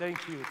Lord, thank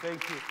you.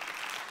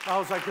 I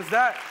was like, because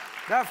that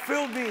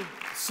filled me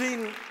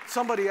seeing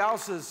somebody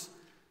else's,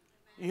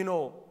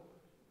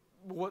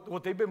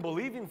 what they've been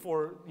believing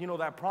for,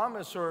 that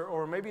promise,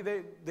 or maybe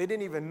they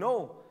didn't even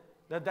know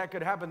that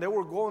could happen. They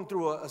were going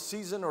through a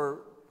season,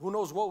 or who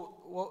knows what,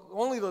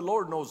 only the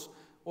Lord knows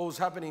what was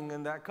happening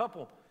in that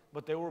couple,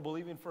 but they were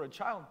believing for a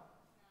child.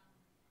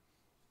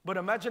 But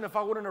imagine if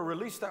I wouldn't have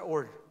released that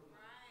word.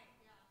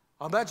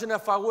 Imagine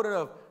if I wouldn't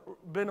have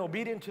been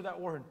obedient to that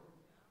word.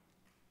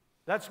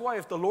 That's why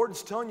if the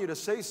Lord's telling you to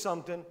say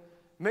something,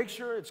 make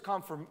sure it's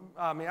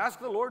ask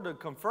the Lord to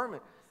confirm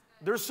it.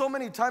 There's so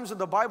many times in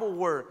the Bible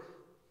where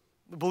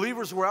the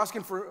believers were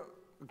asking for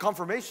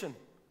confirmation.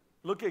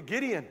 Look at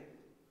Gideon.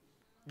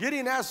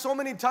 Gideon asked so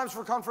many times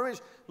for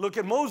confirmation. Look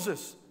at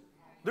Moses.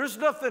 There's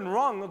nothing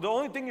wrong. The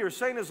only thing you're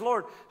saying is,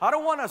 Lord, I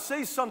don't want to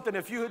say something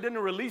if you didn't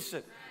release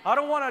it. I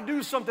don't want to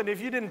do something if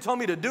you didn't tell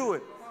me to do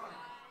it.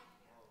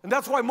 And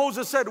that's why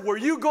Moses said, where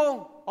you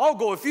go, I'll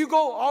go. If you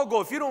go, I'll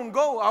go. If you don't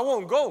go, I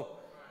won't go.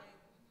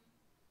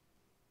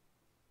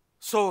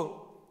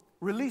 So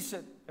release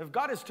it. If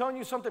God is telling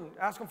you something,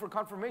 ask Him for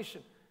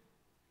confirmation.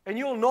 And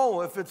you'll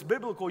know if it's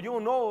biblical. You'll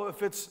know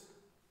if it's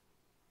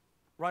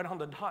right on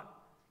the dot.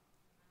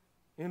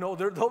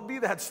 There'll be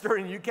that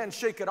stirring. You can't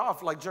shake it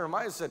off, like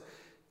Jeremiah said.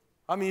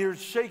 You're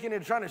shaking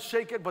it, trying to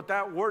shake it, but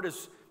that word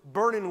is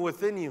burning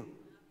within you.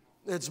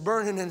 It's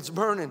burning and it's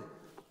burning.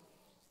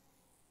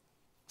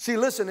 See,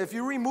 listen, if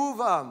you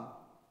remove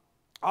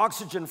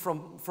oxygen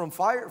from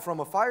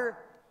a fire,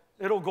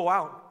 it'll go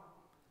out.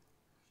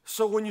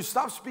 So when you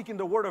stop speaking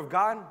the word of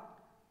God,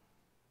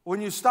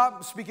 when you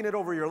stop speaking it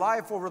over your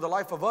life, over the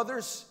life of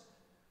others,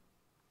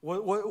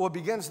 what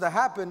begins to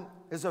happen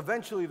is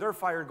eventually their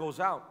fire goes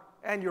out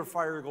and your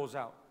fire goes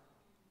out.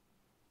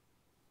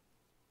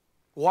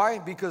 Why?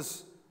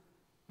 Because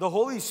the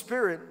Holy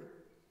Spirit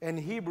in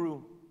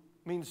Hebrew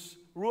means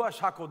Ruach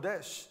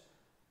HaKodesh,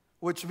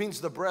 which means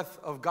the breath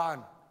of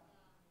God.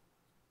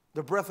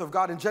 The breath of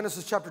God. In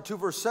Genesis chapter 2,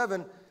 verse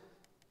 7,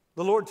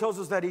 the Lord tells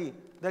us that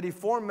he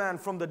formed man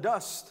from the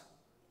dust.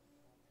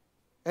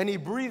 And He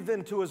breathed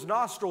into his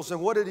nostrils. And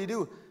what did He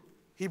do?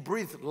 He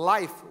breathed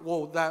life.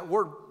 Well, that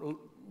word,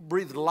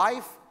 breathed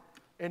life,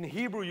 in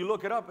Hebrew, you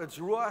look it up, it's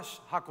Ruach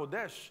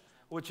HaKodesh,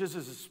 which is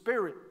His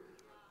spirit.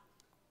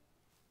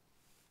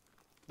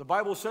 The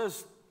Bible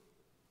says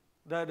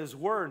that His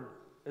word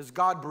is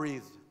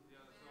God-breathed.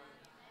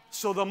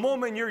 So the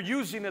moment you're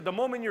using it, the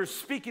moment you're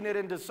speaking it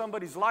into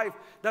somebody's life,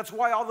 that's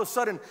why all of a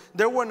sudden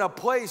they were in a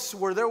place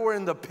where they were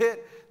in the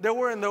pit. They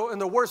were in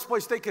the worst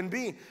place they can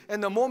be.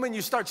 And the moment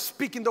you start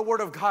speaking the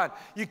word of God,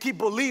 you keep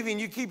believing,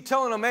 you keep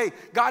telling them, hey,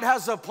 God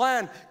has a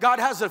plan. God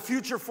has a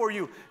future for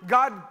you.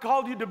 God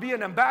called you to be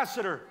an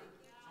ambassador.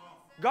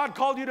 God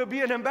called you to be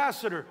an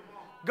ambassador.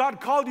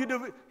 God called you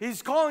to,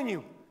 He's calling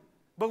you.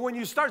 But when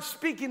you start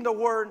speaking the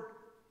word,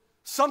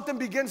 something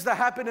begins to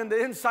happen in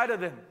the inside of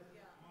them.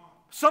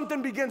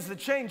 Something begins to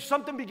change.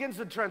 Something begins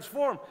to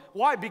transform.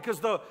 Why? Because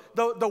the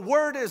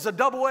word is a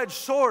double-edged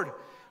sword.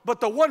 But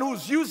the one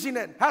who's using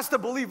it has to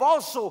believe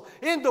also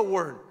in the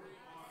word.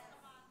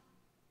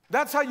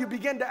 That's how you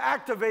begin to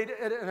activate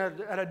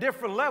it at a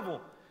different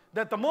level.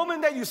 That the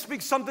moment that you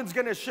speak, something's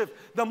going to shift.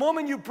 The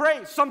moment you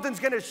pray, something's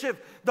going to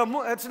shift.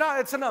 It's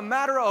not a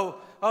matter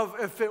of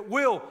if it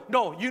will.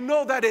 No, you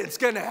know that it's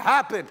going to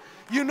happen.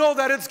 You know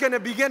that it's going to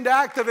begin to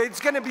activate. It's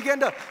going to begin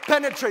to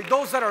penetrate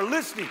those that are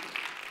listening.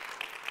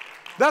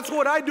 That's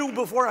what I do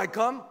before I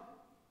come.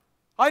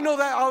 I know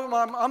that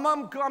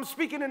I'm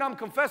speaking and I'm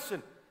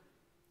confessing.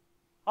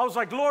 I was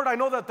like, Lord, I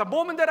know that the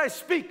moment that I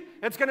speak,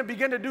 it's going to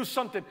begin to do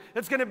something.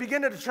 It's going to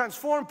begin to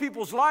transform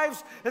people's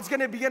lives. It's going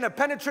to begin to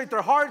penetrate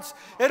their hearts.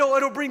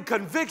 It'll bring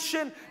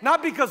conviction,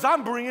 not because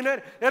I'm bringing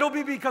it. It'll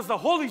be because the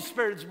Holy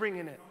Spirit's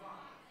bringing it.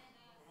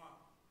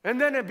 And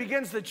then it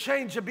begins to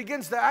change. It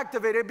begins to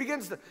activate. It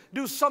begins to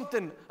do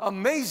something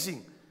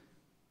amazing.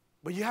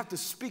 But you have to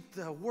speak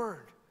the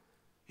word.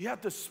 You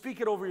have to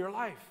speak it over your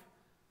life.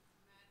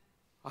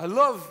 I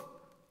love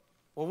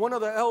what one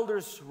of the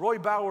elders, Roy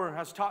Bauer,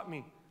 has taught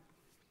me.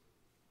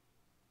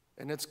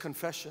 And it's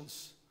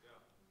confessions.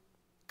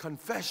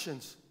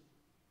 Confessions.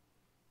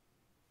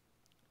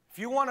 If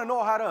you want to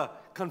know how to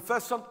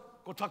confess something,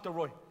 go talk to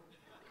Roy.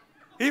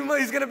 He's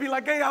going to be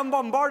like, hey, I'm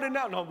bombarded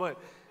now. No, but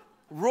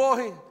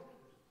Roy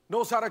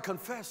knows how to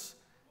confess.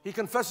 He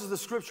confesses the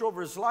scripture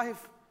over his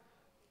life.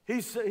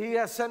 He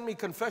has sent me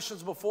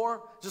confessions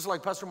before, just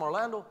like Pastor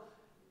Marlando.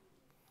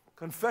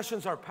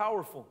 Confessions are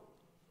powerful,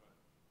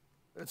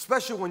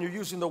 especially when you're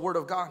using the Word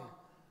of God.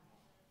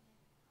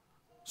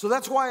 So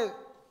that's why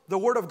the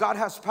Word of God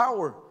has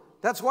power.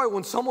 That's why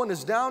when someone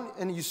is down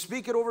and you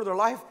speak it over their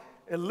life,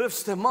 it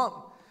lifts them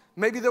up.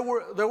 Maybe they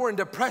were in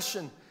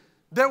depression.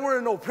 They were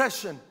in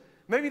oppression.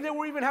 Maybe they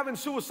were even having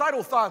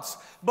suicidal thoughts.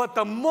 But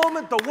the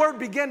moment the Word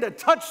began to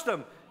touch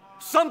them,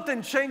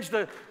 something changed.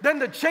 Then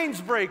the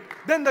chains break.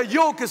 Then the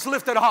yoke is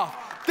lifted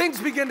off.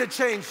 Things begin to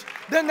change.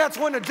 Then that's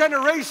when a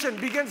generation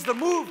begins to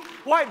move.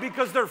 Why?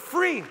 Because they're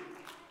free.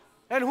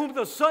 And whom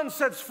the Son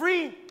sets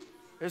free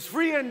is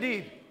free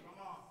indeed.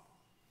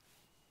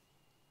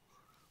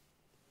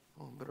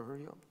 Oh, better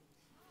hurry up.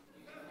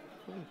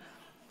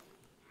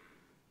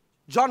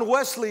 John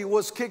Wesley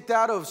was kicked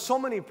out of so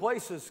many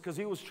places because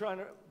he was trying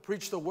to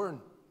preach the word.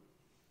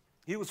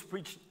 He was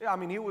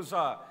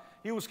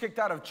kicked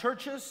out of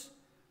churches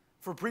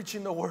for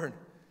preaching the word.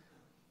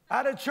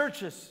 Out of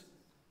churches.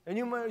 And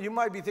you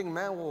might be thinking,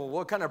 man, well,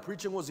 what kind of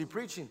preaching was he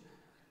preaching?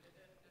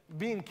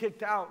 Being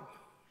kicked out.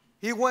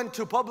 He went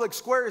to public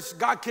squares,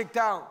 got kicked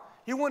out.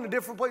 He went to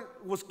different places,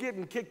 was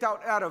getting kicked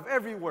out of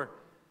everywhere.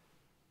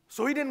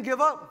 So he didn't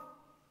give up.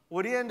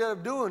 What he ended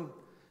up doing,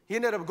 he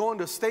ended up going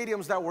to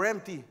stadiums that were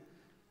empty.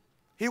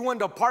 He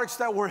went to parks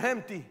that were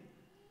empty.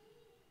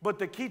 But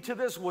the key to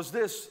this was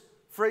this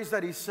phrase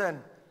that he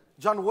said.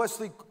 John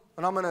Wesley,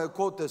 and I'm going to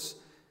quote this.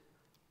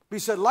 He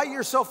said, light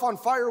yourself on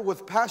fire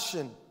with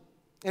passion,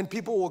 and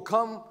people will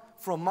come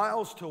from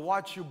miles to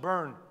watch you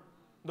burn.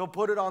 They'll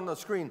put it on the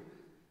screen.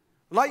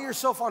 Light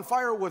yourself on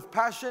fire with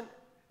passion,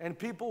 and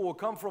people will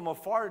come from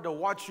afar to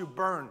watch you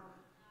burn.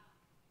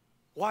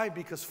 Why?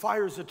 Because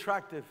fire is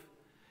attractive.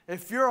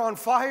 If you're on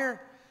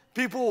fire,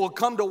 people will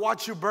come to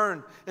watch you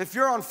burn. If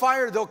you're on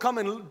fire, they'll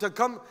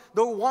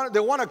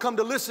want to come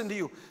to listen to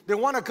you. They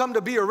want to come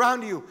to be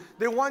around you.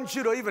 They want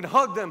you to even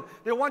hug them.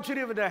 They want you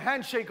to even to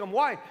handshake them.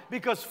 Why?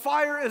 Because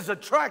fire is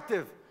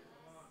attractive.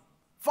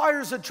 Fire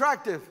is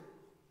attractive.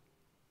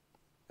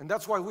 And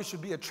that's why we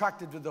should be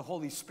attracted to the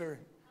Holy Spirit.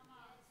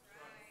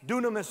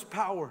 Dunamis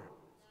power.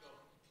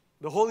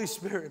 The Holy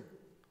Spirit.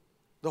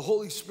 The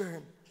Holy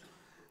Spirit.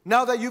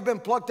 Now that you've been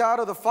plucked out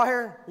of the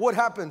fire, what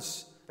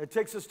happens? It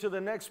takes us to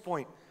the next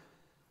point.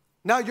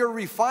 Now you're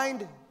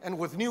refined and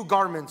with new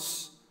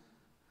garments.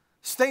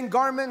 Stained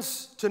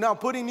garments to now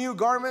putting new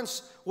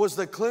garments was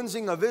the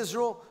cleansing of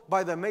Israel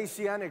by the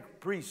Messianic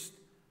priest.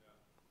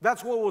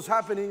 That's what was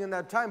happening in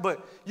that time.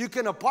 But you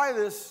can apply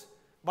this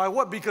by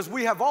what? Because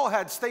we have all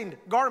had stained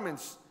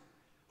garments.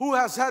 Who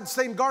has had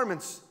stained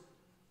garments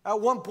at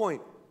one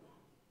point?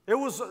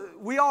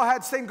 We all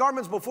had stained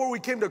garments before we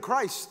came to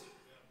Christ.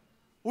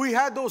 We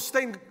had those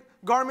stained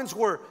garments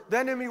where the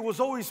enemy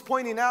was always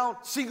pointing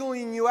out,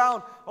 singling you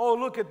out. Oh,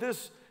 look at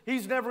this.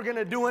 He's never going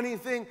to do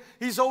anything.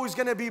 He's always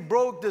going to be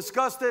broke,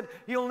 disgusted.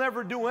 He'll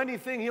never do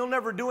anything. He'll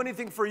never do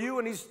anything for you.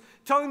 And he's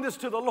telling this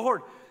to the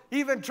Lord. He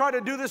even tried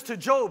to do this to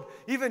Job.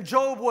 Even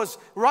Job was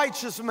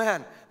righteous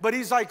man. But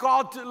he's like,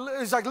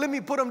 let me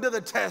put him to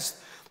the test.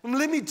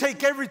 Let me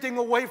take everything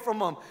away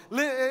from him.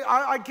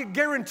 I can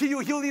guarantee you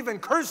he'll even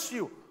curse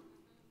you.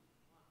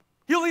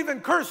 He'll even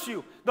curse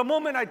you the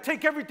moment I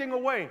take everything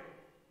away.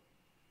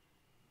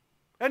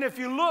 And if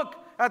you look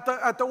at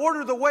the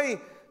order of the way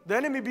the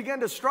enemy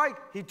began to strike,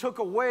 he took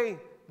away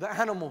the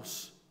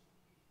animals.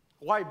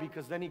 Why?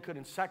 Because then he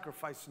couldn't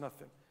sacrifice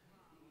nothing.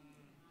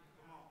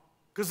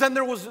 Because then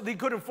he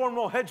couldn't form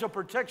no hedge of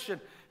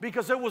protection.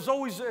 Because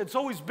it's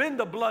always been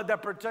the blood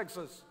that protects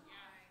us.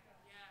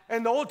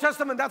 In the Old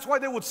Testament, that's why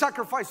they would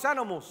sacrifice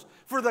animals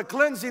for the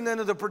cleansing and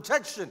the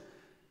protection.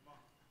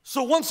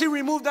 So once he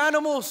removed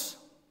animals,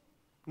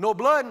 no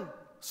blood,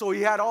 so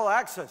he had all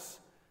access.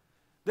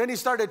 Then he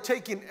started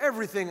taking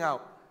everything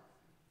out.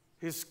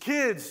 His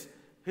kids,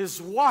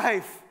 his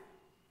wife,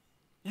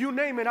 you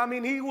name it. I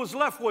mean, he was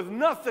left with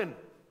nothing.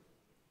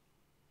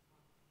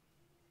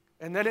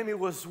 And the enemy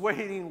was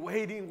waiting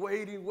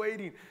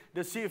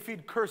to see if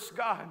he'd curse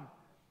God.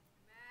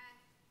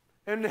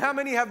 And how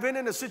many have been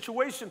in a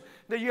situation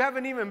that you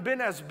haven't even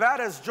been as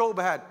bad as Job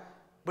had,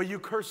 but you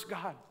curse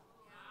God?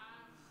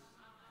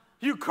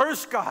 You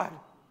curse God.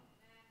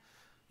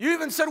 You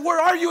even said, where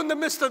are you in the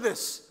midst of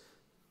this?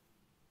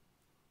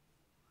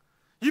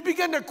 You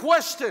begin to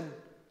question.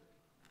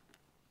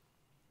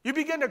 You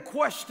begin to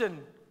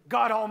question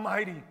God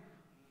Almighty.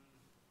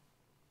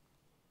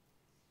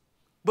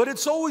 But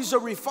it's always a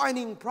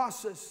refining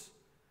process.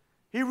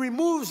 He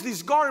removes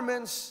these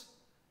garments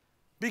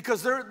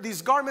because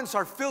these garments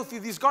are filthy.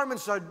 These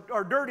garments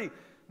are dirty.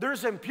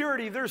 There's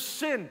impurity. There's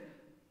sin.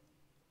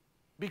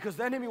 Because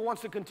the enemy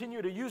wants to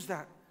continue to use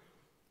that.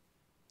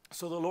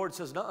 So the Lord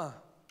says, nuh-uh,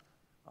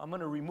 I'm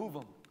going to remove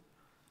them.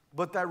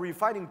 But that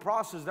refining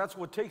process, that's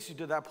what takes you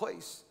to that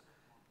place.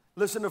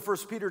 Listen to 1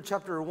 Peter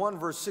chapter 1,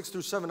 verse 6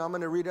 through 7. I'm going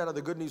to read out of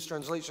the Good News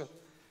Translation.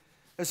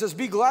 It says,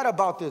 be glad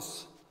about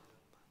this,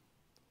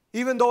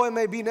 even though it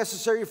may be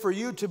necessary for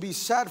you to be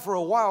sad for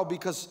a while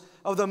because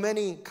of the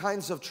many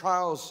kinds of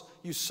trials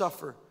you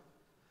suffer.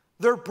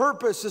 Their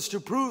purpose is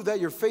to prove that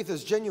your faith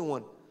is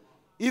genuine.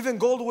 Even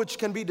gold which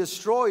can be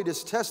destroyed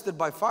is tested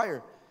by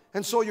fire.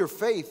 And so your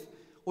faith,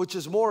 which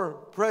is more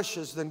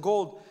precious than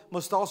gold,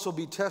 must also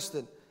be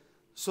tested,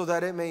 so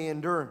that it may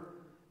endure.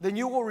 Then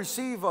you will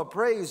receive a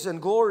praise and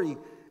glory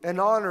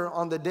and honor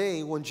on the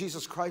day when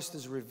Jesus Christ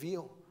is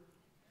revealed.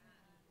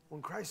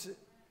 When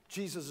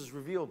Jesus is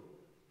revealed.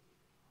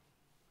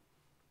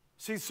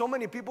 See, so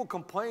many people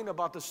complain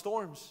about the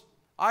storms.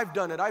 I've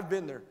done it. I've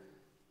been there.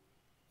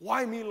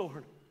 Why me,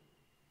 Lord?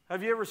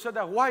 Have you ever said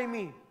that? Why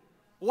me?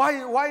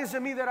 Why is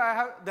it me that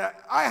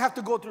I have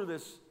to go through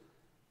this?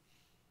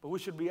 But we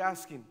should be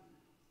asking,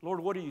 Lord,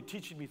 what are you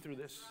teaching me through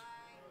this?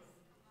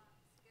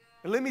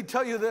 And let me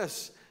tell you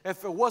this,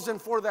 if it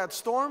wasn't for that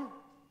storm,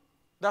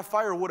 that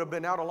fire would have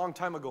been out a long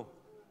time ago.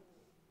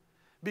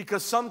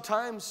 Because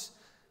sometimes,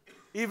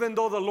 even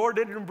though the Lord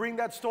didn't bring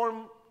that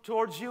storm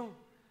towards you,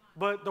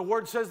 But the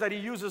word says that He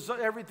uses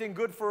everything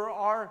good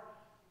for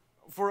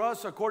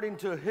us according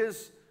to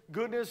His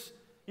goodness.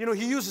 You know,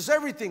 He uses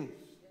everything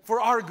for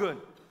our good,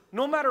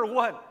 no matter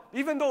what.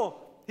 Even though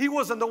He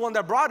wasn't the one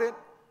that brought it,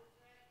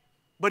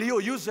 but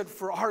He'll use it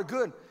for our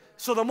good.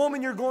 So the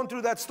moment you're going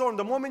through that storm,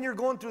 the moment you're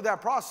going through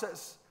that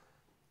process,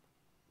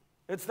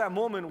 it's that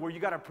moment where you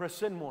got to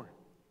press in more.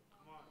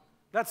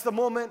 That's the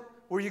moment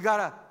where you got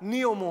to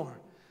kneel more.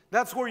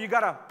 That's where you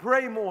got to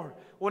pray more.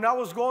 When I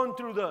was going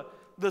through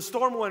the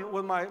storm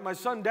when my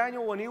son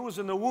Daniel, when he was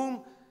in the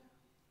womb,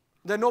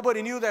 that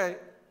nobody knew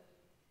that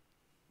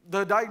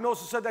the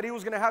diagnosis said that he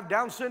was going to have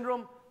Down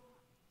syndrome.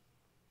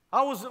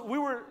 We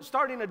were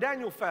starting a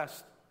Daniel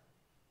fast.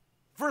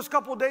 First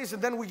couple of days,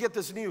 and then we get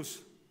this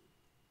news.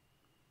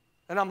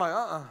 And I'm like,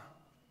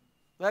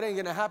 that ain't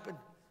going to happen.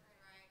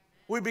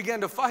 We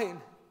began to fight.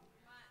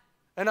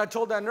 And I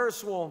told that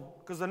nurse, well,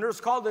 because the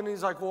nurse called and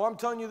he's like, well, I'm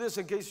telling you this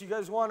in case you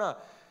guys want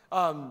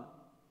to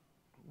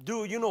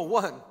do you know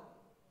what?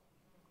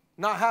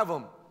 Not have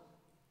them.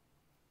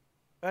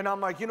 And I'm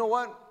like, you know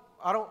what?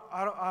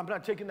 I'm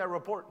not taking that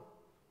report.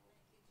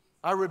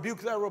 I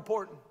rebuke that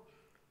report.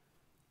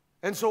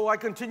 And so I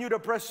continue to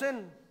press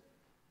in.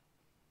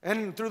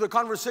 And through the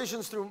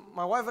conversations through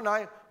my wife and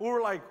I, we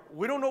were like,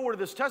 we don't know where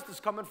this test is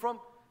coming from.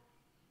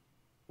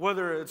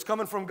 Whether it's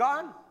coming from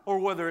God or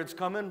whether it's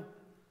coming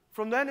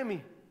from the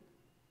enemy.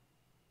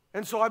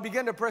 And so I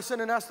began to press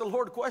in and ask the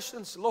Lord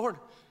questions. Lord,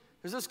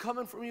 is this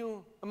coming from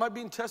you? Am I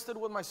being tested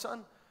with my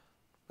son?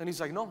 And He's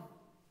like, no.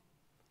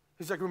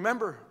 He's like,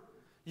 remember,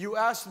 you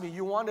asked me,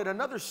 you wanted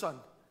another son.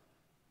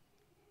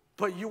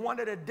 But you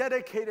wanted to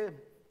dedicate him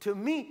to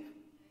me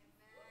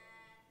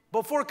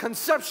before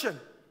conception.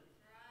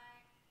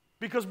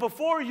 Because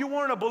before you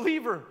weren't a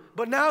believer,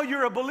 but now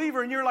you're a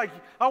believer and you're like,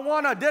 I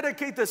want to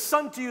dedicate this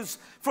son to you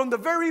from the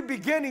very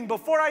beginning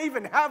before I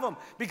even have him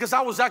because I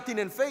was acting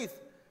in faith.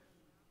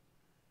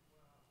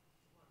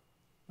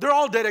 They're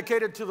all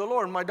dedicated to the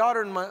Lord, my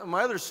daughter and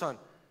my other son.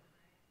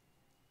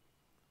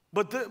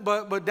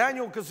 But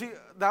Daniel, because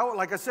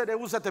like I said, it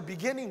was at the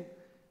beginning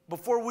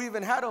before we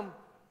even had him.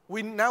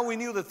 Now we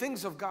knew the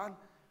things of God.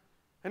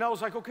 And I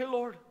was like, okay,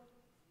 Lord.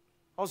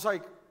 I was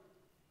like,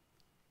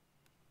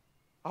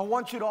 I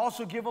want you to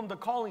also give him the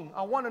calling.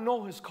 I want to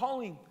know his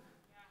calling.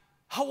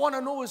 I want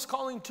to know his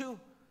calling too. I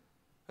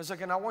was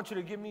like, and I want you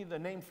to give me the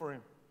name for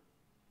him.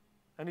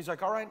 And he's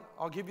like, all right,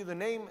 I'll give you the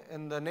name,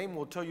 and the name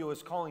will tell you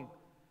his calling.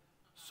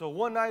 So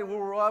one night we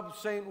were up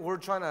saying, we're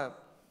trying to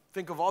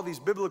think of all these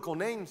biblical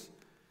names.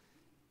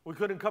 We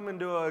couldn't come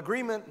into an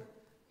agreement.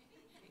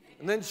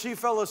 And then she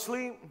fell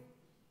asleep.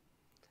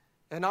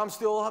 And I'm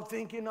still up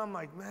thinking, and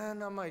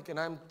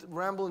I'm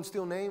rambling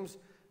still names.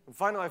 And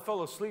finally I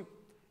fell asleep.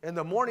 In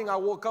the morning, I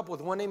woke up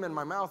with one name in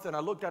my mouth, and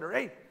I looked at her.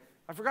 Hey,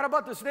 I forgot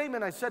about this name,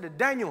 and I said it,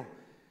 Daniel.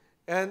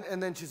 And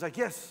then she's like,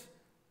 yes,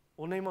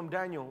 we'll name him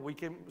Daniel. We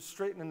came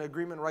straight in an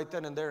agreement right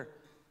then and there.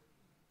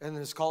 And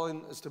his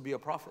calling is to be a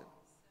prophet.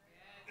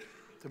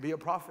 To be a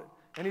prophet.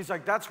 And he's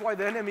like, that's why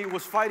the enemy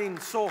was fighting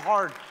so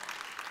hard,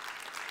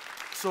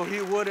 so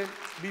he wouldn't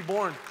be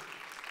born.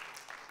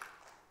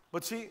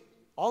 But see,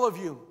 all of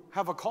you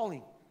have a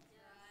calling.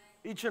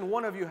 Each and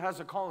one of you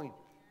has a calling.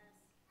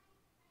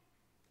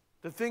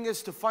 The thing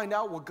is to find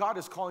out what God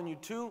is calling you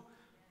to.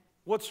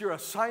 What's your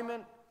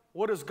assignment?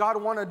 What does God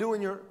want to do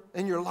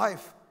in your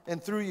life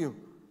and through you?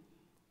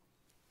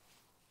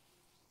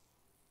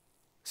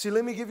 See,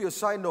 let me give you a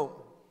side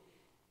note.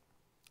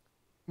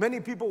 Many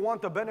people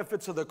want the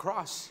benefits of the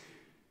cross,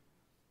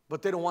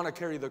 but they don't want to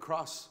carry the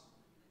cross.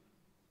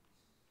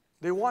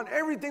 They want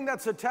everything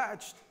that's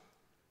attached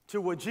to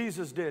what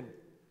Jesus did.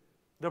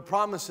 The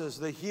promises,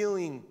 the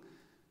healing,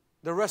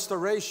 the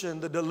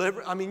restoration, the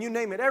deliverance. I mean, you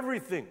name it,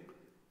 everything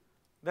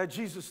that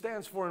Jesus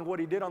stands for and what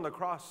he did on the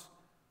cross.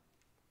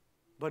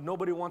 But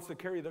nobody wants to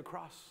carry the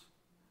cross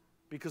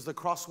because the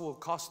cross will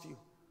cost you.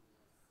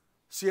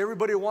 See,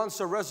 everybody wants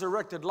a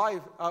resurrected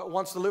life,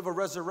 wants to live a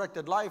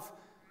resurrected life,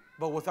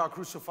 but without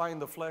crucifying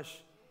the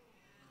flesh.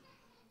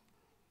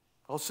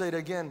 I'll say it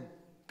again.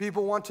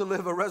 People want to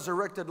live a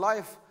resurrected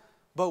life,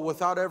 but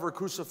without ever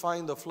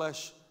crucifying the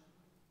flesh.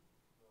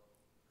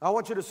 I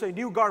want you to say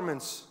new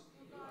garments.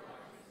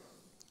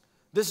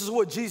 This is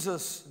what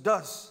Jesus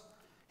does.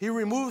 He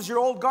removes your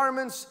old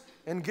garments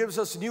and gives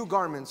us new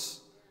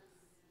garments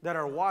that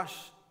are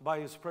washed by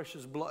his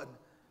precious blood.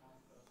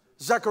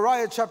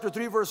 Zechariah chapter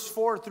 3 verse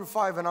 4 through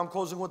 5, and I'm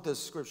closing with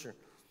this scripture.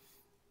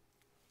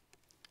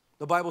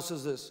 The Bible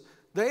says this.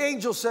 The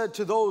angel said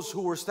to those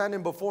who were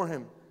standing before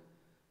him,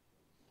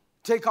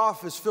 take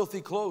off his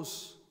filthy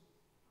clothes.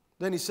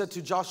 Then he said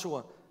to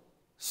Joshua,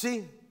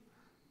 see,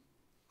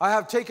 I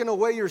have taken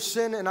away your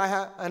sin, and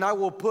I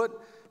will put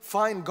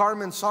fine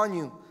garments on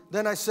you.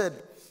 Then I said,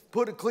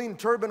 put a clean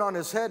turban on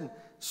his head.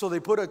 So they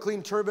put a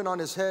clean turban on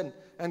his head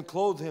and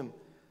clothed him,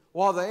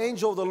 while the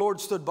angel of the Lord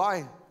stood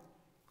by.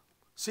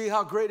 See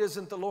how great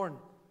isn't the Lord?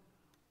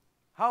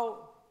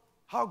 How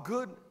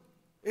good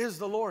is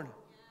the Lord?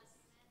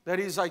 That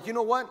he's like, you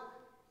know what?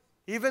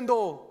 Even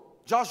though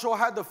Joshua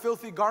had the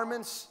filthy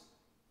garments,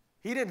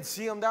 he didn't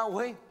see them that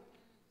way.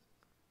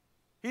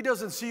 He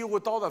doesn't see you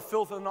with all the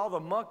filth and all the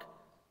muck.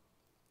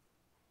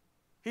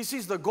 He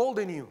sees the gold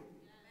in you.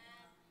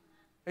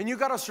 And you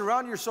got to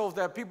surround yourself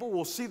that people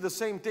will see the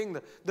same thing,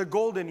 the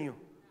gold in you.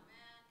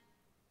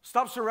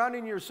 Stop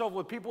surrounding yourself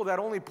with people that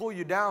only pull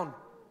you down,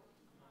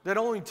 that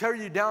only tear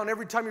you down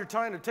every time you're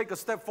trying to take a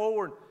step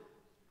forward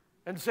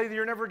and say that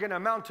you're never going to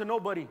amount to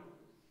nobody,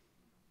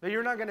 that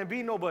you're not going to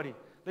be nobody,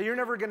 that you're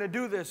never going to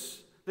do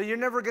this, that you're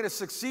never going to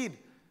succeed.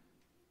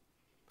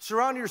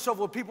 Surround yourself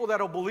with people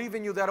that will believe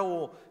in you, that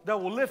will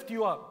lift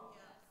you up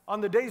on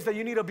the days that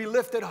you need to be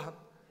lifted up.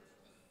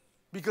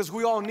 Because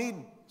we all need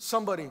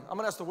somebody. I'm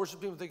going to ask the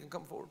worship team if they can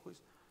come forward, please.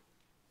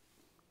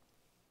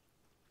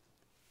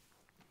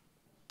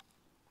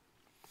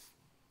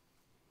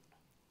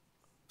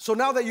 So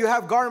now that you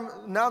have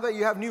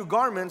new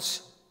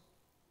garments,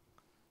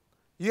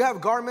 you have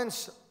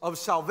garments of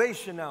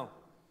salvation now.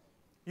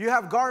 You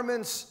have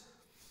garments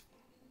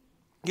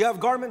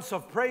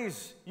of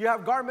praise. You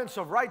have garments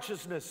of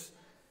righteousness.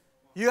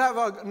 You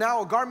have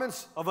now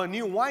garments of a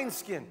new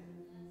wineskin.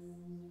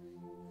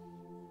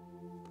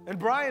 And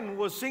Brian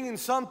was singing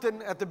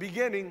something at the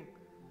beginning,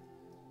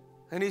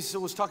 and he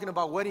was talking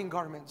about wedding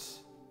garments.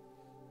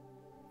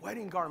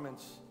 Wedding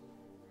garments.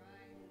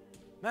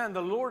 Man,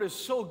 the Lord is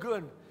so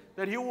good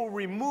that He will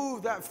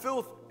remove that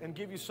filth and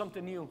give you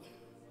something new.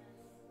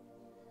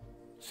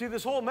 See,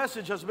 this whole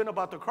message has been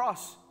about the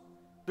cross.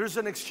 There's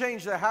an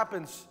exchange that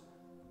happens.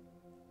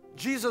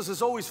 Jesus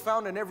is always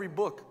found in every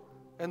book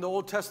in the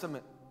Old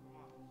Testament.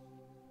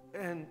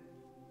 And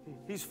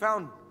He's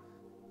found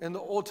in the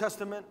Old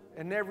Testament,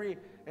 in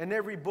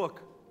every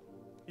book.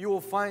 You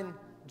will find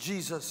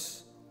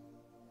Jesus.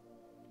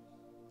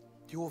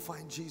 You will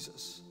find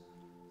Jesus.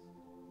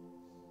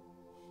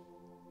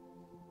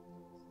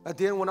 At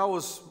the end, when I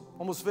was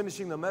almost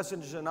finishing the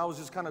message and I was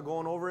just kind of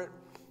going over it,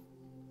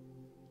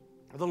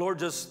 the Lord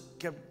just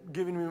kept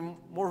giving me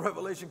more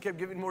revelation, kept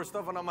giving me more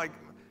stuff, and I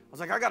was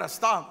like, I gotta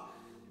stop.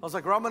 I was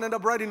like, or I'm gonna end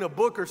up writing a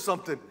book or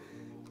something.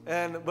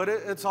 But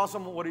it's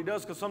awesome what He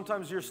does, because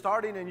sometimes you're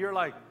starting and you're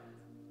like,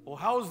 well,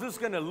 how is this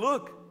gonna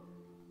look?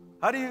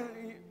 How do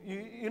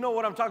you know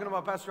what I'm talking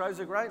about, Pastor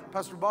Isaac, right?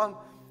 Pastor Bond?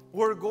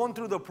 We're going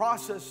through the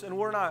process and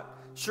we're not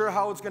sure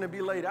how it's gonna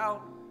be laid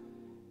out.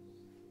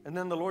 And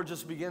then the Lord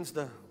just begins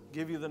to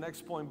give you the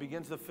next point,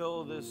 begins to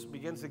fill this,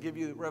 begins to give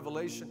you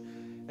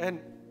revelation. And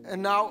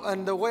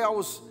the way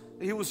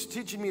He was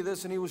teaching me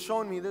this and He was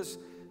showing me this,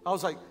 I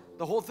was like,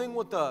 the whole thing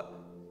with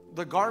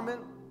the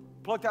garment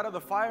plucked out of the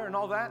fire and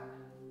all that,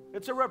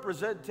 it's a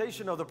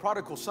representation of the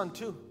prodigal son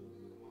too.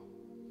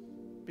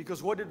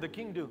 Because what did the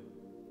king do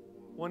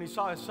when he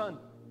saw his son?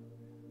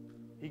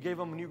 He gave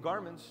him new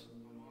garments.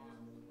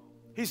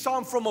 He saw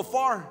him from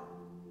afar,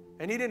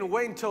 and he didn't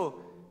wait until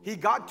he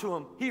got to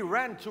him. He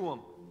ran to him.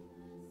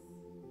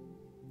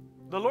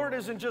 The Lord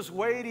isn't just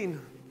waiting.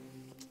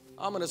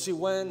 I'm going to see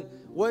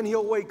when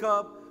He'll wake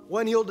up,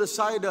 when He'll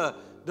decide to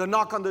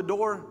knock on the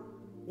door.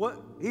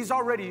 He's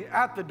already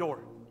at the door.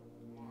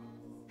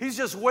 He's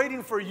just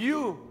waiting for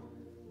you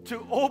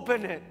to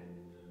open it,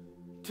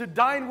 to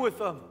dine with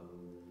Him.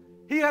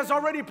 He has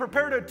already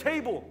prepared a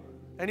table,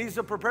 and He's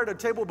prepared a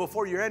table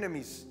before your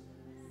enemies.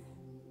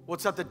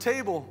 What's at the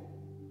table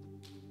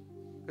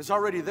is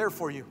already there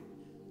for you.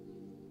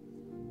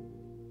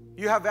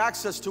 You have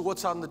access to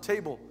what's on the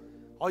table.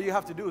 All you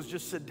have to do is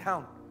just sit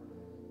down.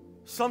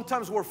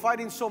 Sometimes we're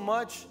fighting so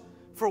much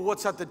for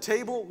what's at the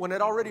table when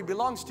it already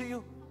belongs to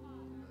you.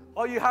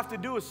 All you have to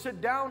do is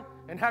sit down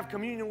and have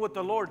communion with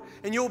the Lord,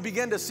 and you'll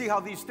begin to see how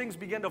these things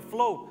begin to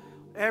flow.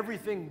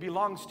 Everything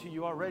belongs to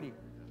you already.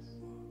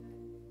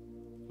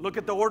 Look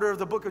at the order of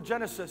the book of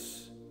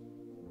Genesis.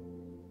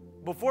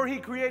 Before He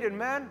created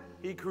man,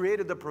 He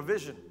created the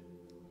provision.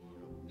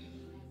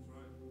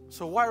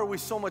 So why are we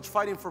so much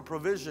fighting for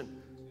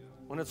provision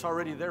when it's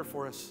already there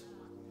for us?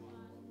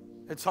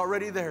 It's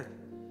already there.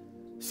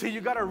 See,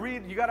 you got to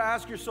read, you got to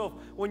ask yourself,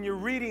 when you're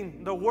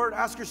reading the Word,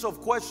 ask yourself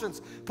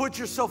questions. Put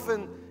yourself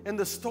in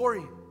the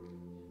story.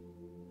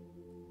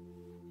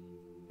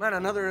 Man,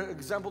 another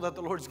example that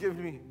the Lord's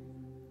given me.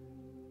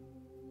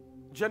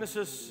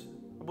 Genesis,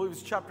 I believe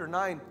it's chapter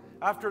 9,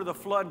 after the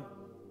flood.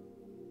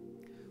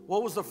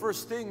 What was the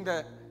first thing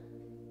that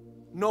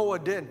Noah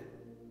did?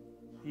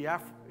 He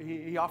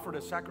offered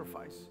a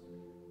sacrifice.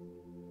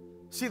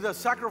 See, the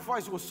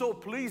sacrifice was so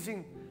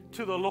pleasing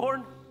to the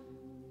Lord.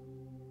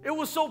 It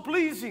was so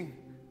pleasing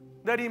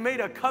that He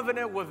made a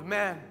covenant with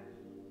man.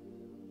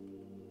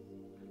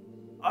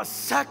 A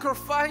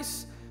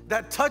sacrifice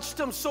that touched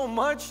Him so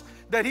much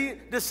that He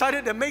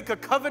decided to make a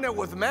covenant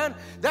with man.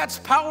 That's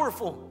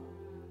powerful.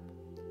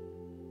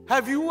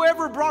 Have you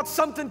ever brought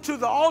something to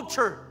the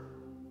altar?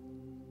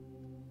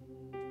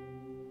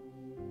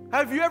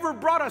 Have you ever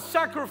brought a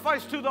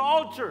sacrifice to the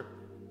altar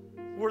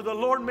where the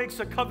Lord makes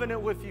a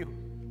covenant with you?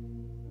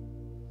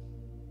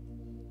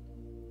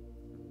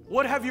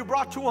 What have you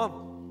brought to Him?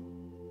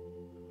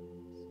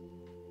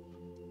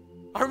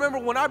 I remember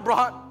when I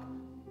brought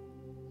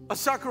a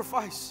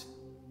sacrifice.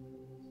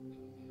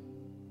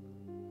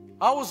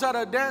 I was at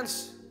a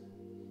dance,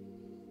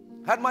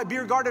 had my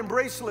beer garden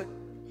bracelet,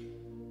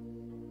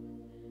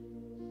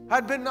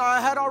 I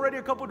had already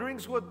a couple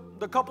drinks with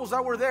the couples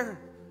that were there.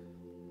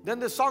 Then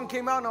this song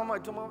came out, and I'm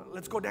like,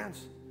 let's go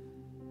dance.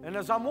 And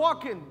as I'm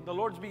walking, the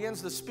Lord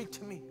begins to speak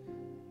to me.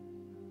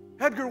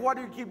 Edgar, why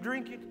do you keep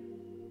drinking?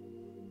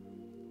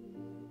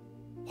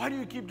 Why do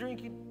you keep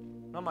drinking?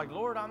 And I'm like,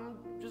 Lord, I'm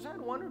just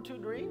had 1 or 2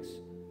 drinks.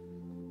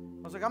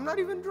 I was like, I'm not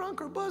even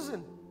drunk or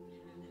buzzing.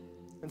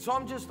 And so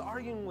I'm just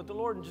arguing with the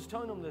Lord and just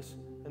telling him this.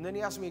 And then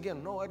he asked me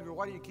again, no, Edgar,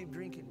 why do you keep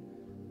drinking?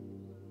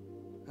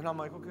 And I'm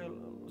like, okay.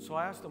 So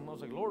I asked him, I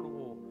was like, Lord,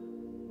 well,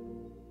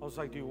 I was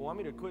like, do you want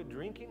me to quit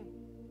drinking?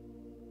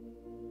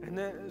 And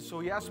then, so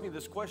he asked me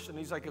this question.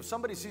 He's like, if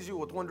somebody sees you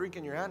with 1 drink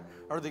in your hand,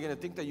 are they going to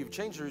think that you've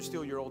changed or you're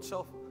still your old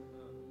self?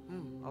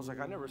 I was like,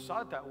 I never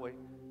saw it that way.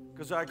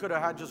 Because I could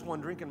have had just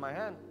 1 drink in my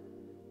hand.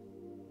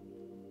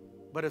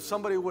 But if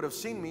somebody would have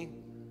seen me,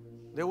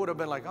 they would have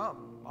been like, oh,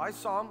 I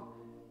saw him.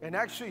 And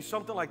actually,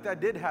 something like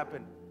that did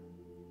happen.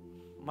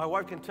 My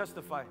wife can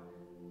testify.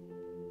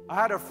 I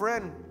had a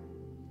friend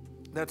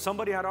that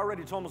somebody had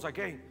already told him, was like,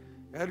 hey,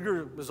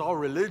 Edgar is all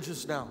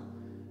religious now.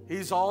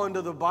 He's all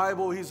into the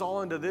Bible. He's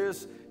all into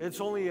this.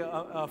 It's only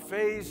a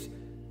phase.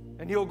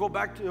 And he'll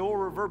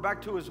revert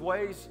back to his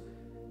ways.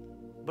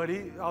 But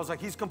I was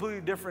like, he's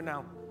completely different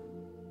now.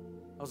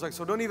 I was like,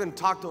 so don't even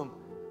talk to him.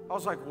 I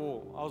was like,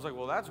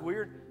 well, that's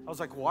weird. I was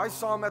like, well, I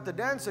saw him at the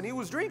dance and he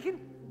was drinking.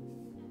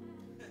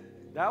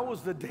 That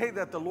was the day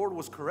that the Lord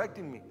was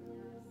correcting me.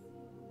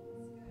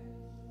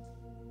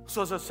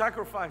 So as a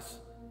sacrifice,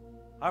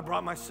 I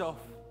brought myself.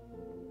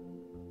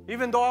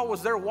 Even though I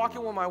was there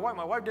walking with my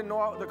wife didn't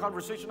know the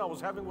conversation I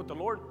was having with the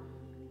Lord.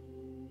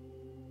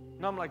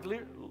 And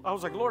I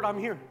was like, Lord, I'm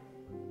here.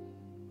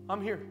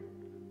 I'm here.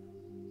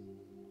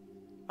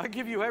 I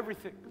give you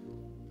everything.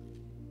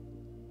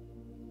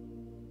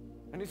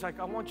 And he's like,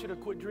 I want you to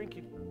quit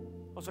drinking.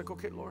 I was like,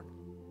 okay, Lord.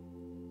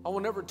 I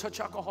will never touch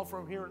alcohol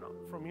from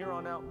here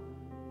on out.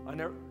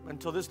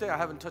 Until this day, I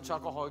haven't touched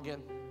alcohol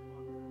again.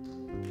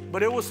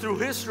 But it was through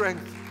his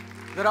strength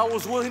that I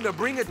was willing to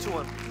bring it to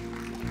him.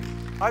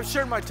 I've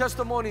shared my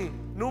testimony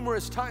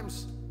numerous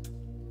times.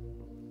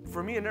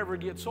 For me, it never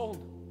gets old.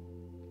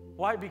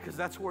 Why? Because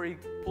that's where he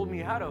pulled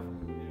me out of.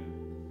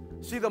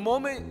 See, the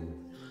moment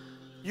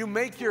you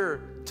make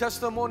your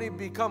testimony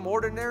become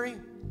ordinary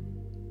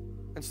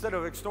instead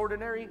of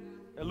extraordinary,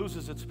 it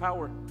loses its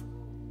power.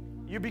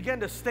 You begin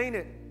to stain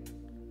it.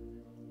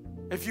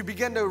 If you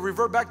begin to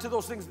revert back to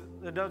those things,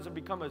 it doesn't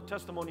become a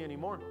testimony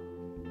anymore.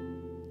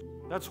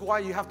 That's why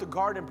you have to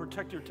guard and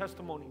protect your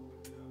testimony.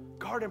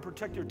 Guard and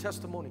protect your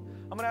testimony.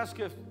 I'm going to ask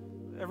if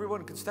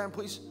everyone can stand,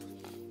 please.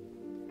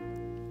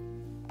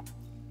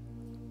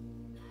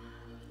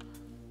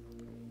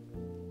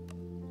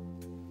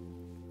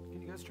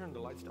 Can you guys turn the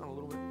lights down a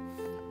little bit?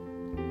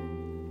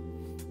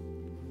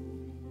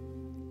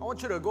 I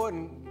want you to go ahead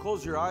and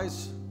close your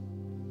eyes,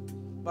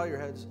 bow your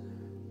heads.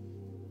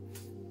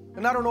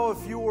 And I don't know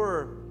if you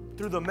were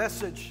through the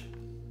message.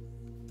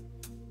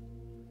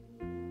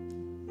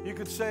 You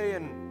could say,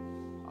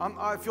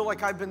 I feel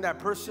like I've been that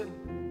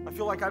person. I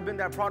feel like I've been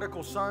that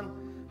prodigal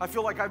son. I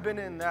feel like I've been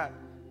in that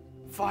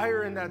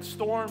fire, in that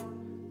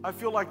storm. I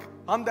feel like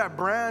I'm that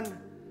brand.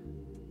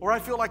 Or I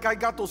feel like I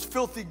got those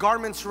filthy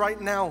garments right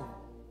now.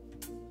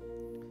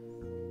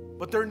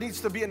 But there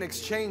needs to be an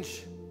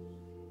exchange.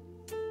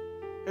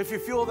 If you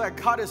feel that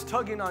God is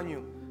tugging on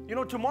you, you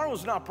know,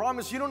 tomorrow's not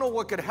promised. You don't know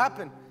what could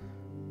happen.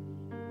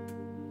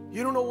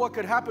 You don't know what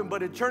could happen,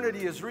 but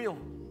eternity is real.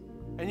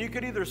 And you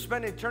could either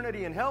spend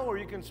eternity in hell or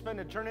you can spend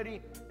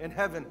eternity in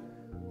heaven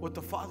with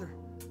the Father.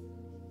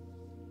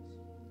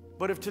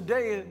 But if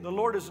today the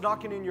Lord is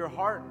knocking in your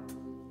heart,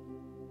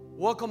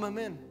 welcome Him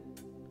in.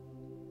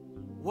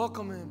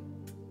 Welcome Him.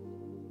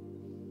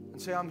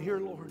 And say, I'm here,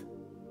 Lord.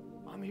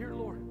 I'm here,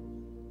 Lord.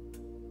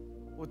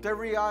 With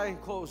every eye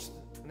closed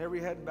and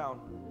every head bowed.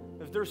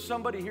 If there's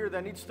somebody here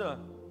that needs to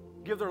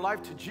give their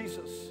life to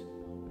Jesus,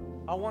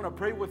 I want to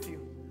pray with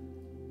you.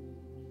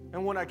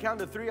 And when I count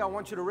to 3, I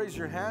want you to raise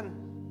your hand.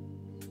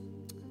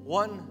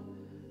 1,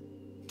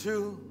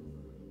 2,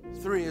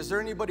 3. Is there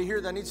anybody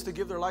here that needs to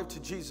give their life to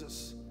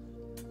Jesus?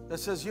 That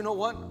says, you know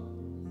what?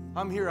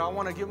 I'm here. I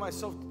want to give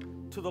myself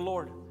to the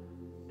Lord.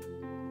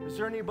 Is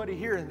there anybody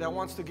here that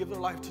wants to give their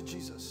life to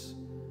Jesus?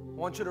 I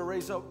want you to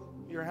raise up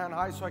your hand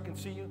high so I can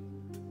see you.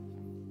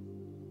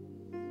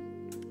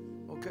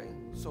 Okay,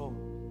 so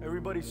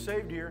everybody's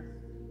saved here.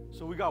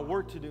 So we got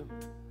work to do.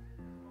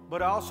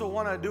 But I also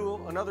want to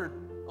do another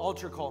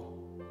altar call.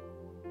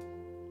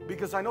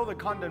 Because I know the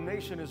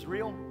condemnation is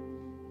real.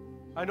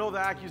 I know the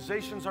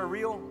accusations are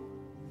real.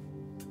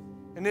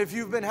 And if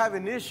you've been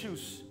having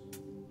issues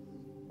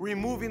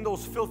removing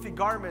those filthy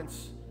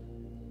garments,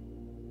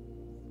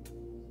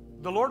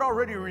 the Lord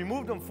already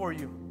removed them for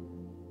you.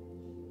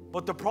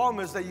 But the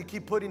problem is that you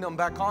keep putting them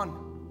back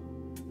on.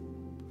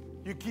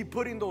 You keep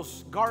putting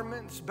those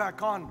garments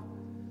back on.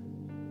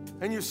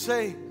 And you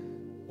say,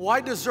 well,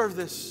 I deserve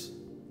this.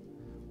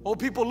 Oh,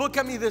 people look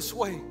at me this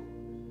way.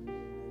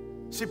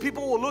 See,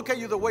 people will look at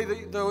you the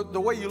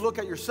way you look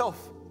at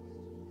yourself.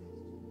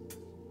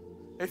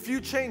 If you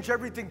change,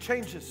 everything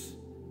changes.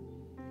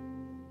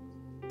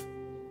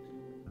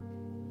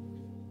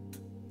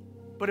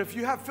 But if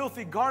you have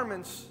filthy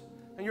garments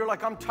and you're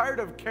like, I'm tired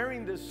of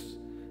carrying this,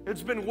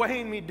 it's been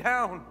weighing me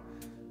down,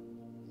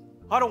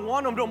 I don't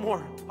want them no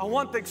more. I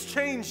want the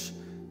exchange.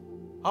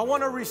 I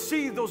want to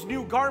receive those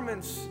new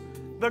garments,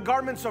 the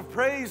garments of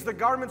praise, the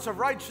garments of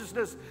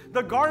righteousness,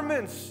 the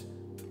garments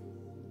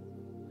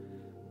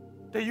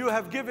that you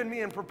have given me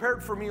and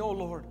prepared for me, oh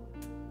Lord.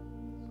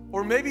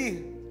 Or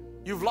maybe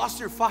you've lost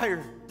your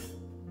fire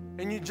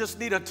and you just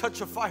need a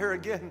touch of fire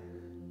again.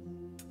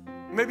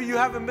 Maybe you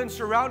haven't been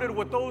surrounded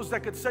with those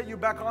that could set you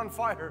back on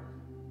fire.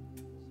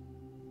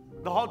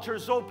 The altar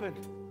is open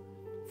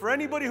for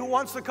anybody who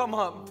wants to come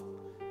up.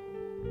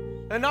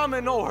 And I'm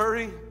in no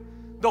hurry.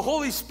 The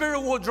Holy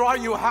Spirit will draw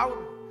you out.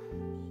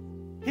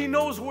 He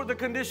knows where the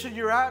condition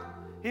you're at.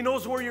 He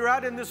knows where you're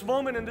at in this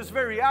moment, in this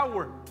very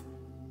hour.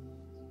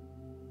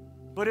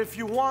 But if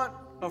you want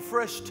a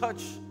fresh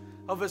touch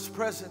of His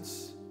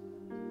presence,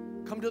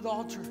 come to the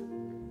altar.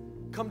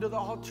 Come to the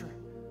altar.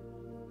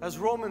 As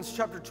Romans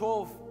chapter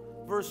 12,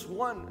 verse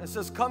 1, it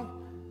says,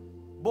 come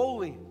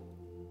boldly.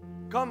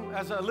 Come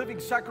as a living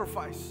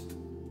sacrifice.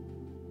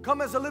 Come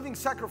as a living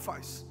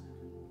sacrifice.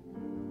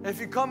 If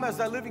you come as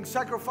that living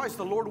sacrifice,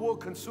 the Lord will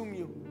consume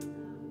you.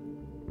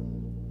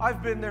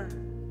 I've been there.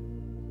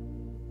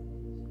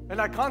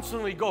 And I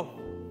constantly go,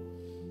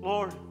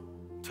 Lord,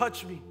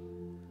 touch me.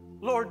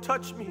 Lord,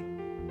 touch me.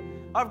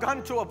 I've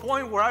gotten to a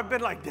point where I've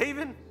been like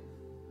David.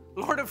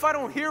 Lord, if I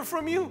don't hear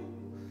from you,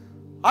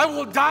 I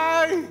will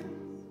die.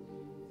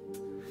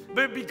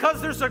 But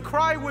because there's a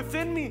cry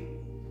within me,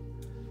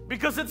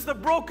 because it's the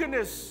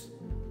brokenness,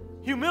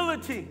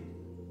 humility,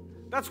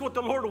 that's what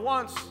the Lord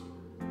wants.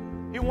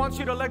 He wants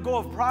you to let go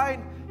of pride.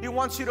 He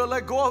wants you to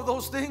let go of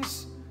those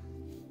things.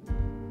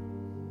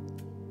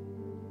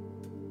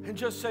 And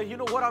just say, you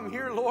know what, I'm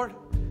here, Lord.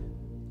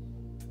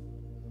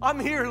 I'm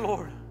here,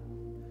 Lord.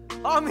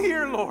 I'm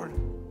here, Lord.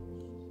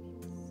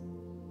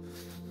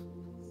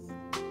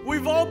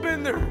 We've all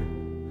been there.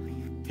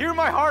 Hear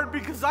my heart,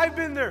 because I've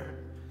been there.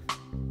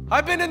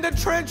 I've been in the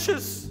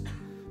trenches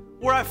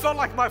where I felt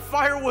like my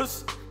fire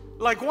was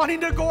like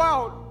wanting to go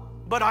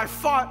out, but I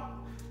fought.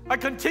 I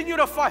continue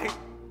to fight.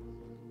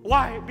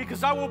 Why?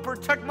 Because I will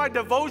protect my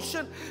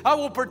devotion. I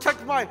will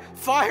protect my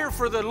fire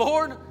for the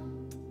Lord.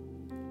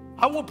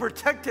 I will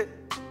protect it.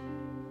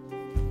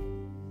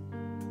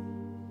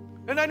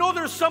 And I know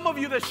there's some of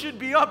you that should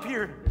be up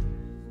here.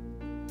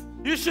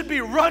 You should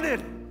be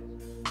running.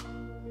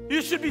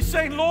 You should be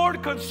saying,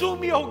 Lord, consume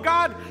me, oh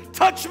God.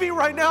 Touch me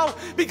right now,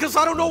 because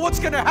I don't know what's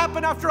going to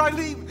happen after I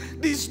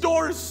leave these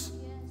doors.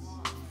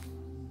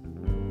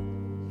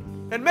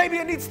 And maybe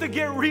it needs to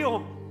get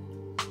real.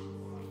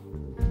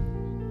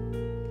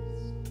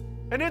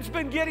 And it's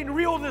been getting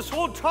real this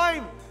whole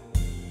time,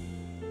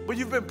 but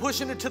you've been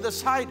pushing it to the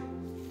side.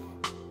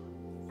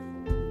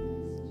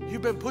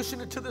 You've been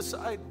pushing it to the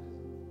side.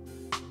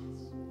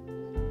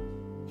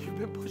 You've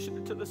been pushing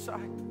it to the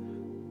side.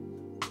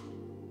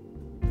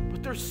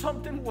 But there's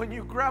something when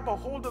you grab a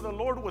hold of the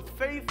Lord with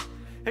faith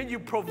and you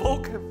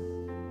provoke Him.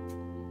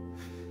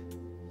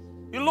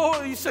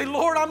 You say,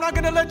 Lord, I'm not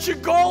going to let you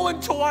go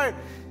until I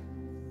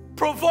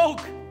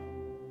provoke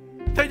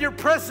that your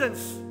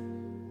presence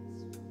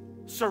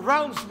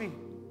surrounds me,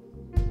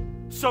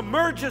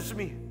 submerges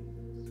me.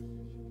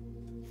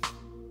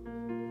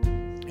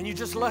 And you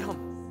just let Him.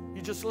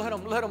 You just let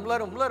Him, let Him,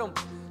 let Him, let Him,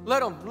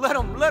 let Him, let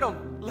Him, let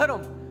Him, let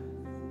Him.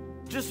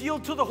 Just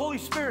yield to the Holy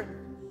Spirit.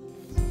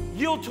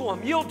 Yield to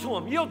Him, yield to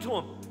Him, yield to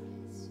Him.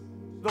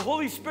 The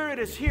Holy Spirit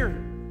is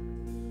here.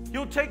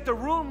 He'll take the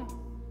room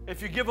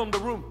if you give Him the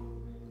room.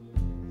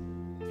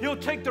 He'll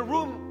take the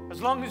room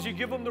as long as you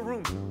give Him the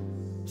room.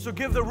 So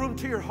give the room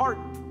to your heart.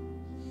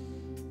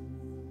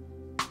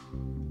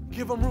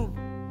 Give Him room.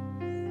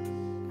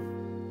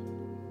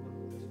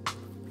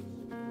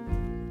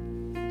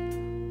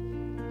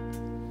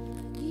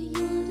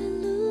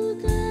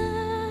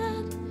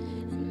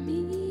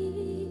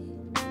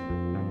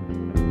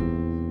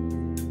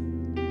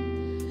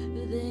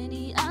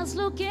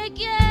 Lo que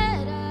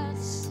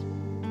quieras,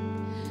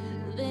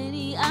 ven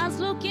y haz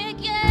lo que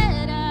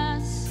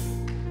quieras,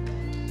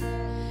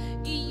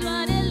 y yo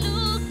haré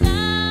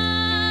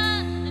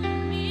lugar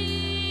en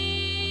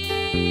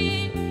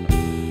mí.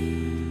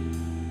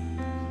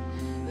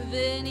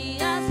 Ven y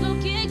haz lo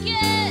que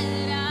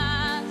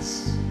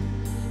quieras,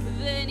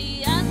 ven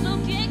y haz lo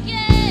que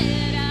quieras,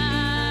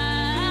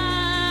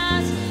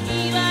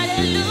 y yo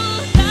haré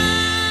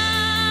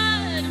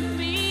lugar en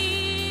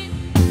mí,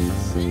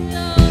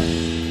 Señor.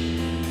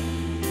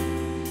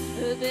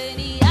 Ven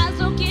y haz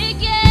lo que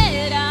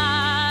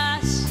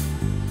quieras,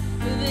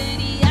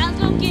 ven y haz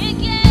lo que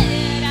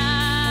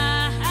quieras,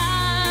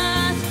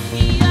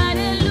 y yo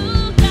haré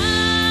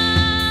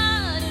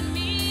lugar en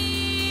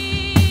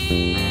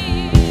mí.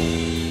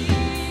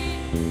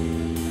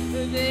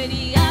 Ven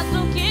y haz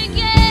lo que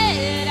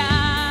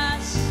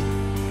quieras,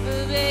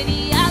 ven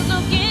y haz lo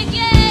que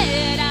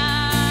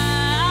quieras,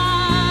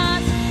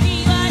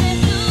 y yo haré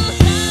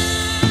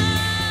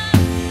lugar,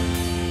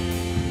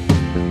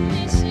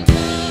 mi Señor.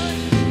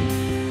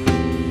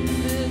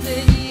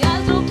 Ven y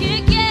haz lo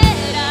que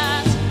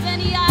quieras,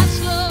 ven y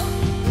hazlo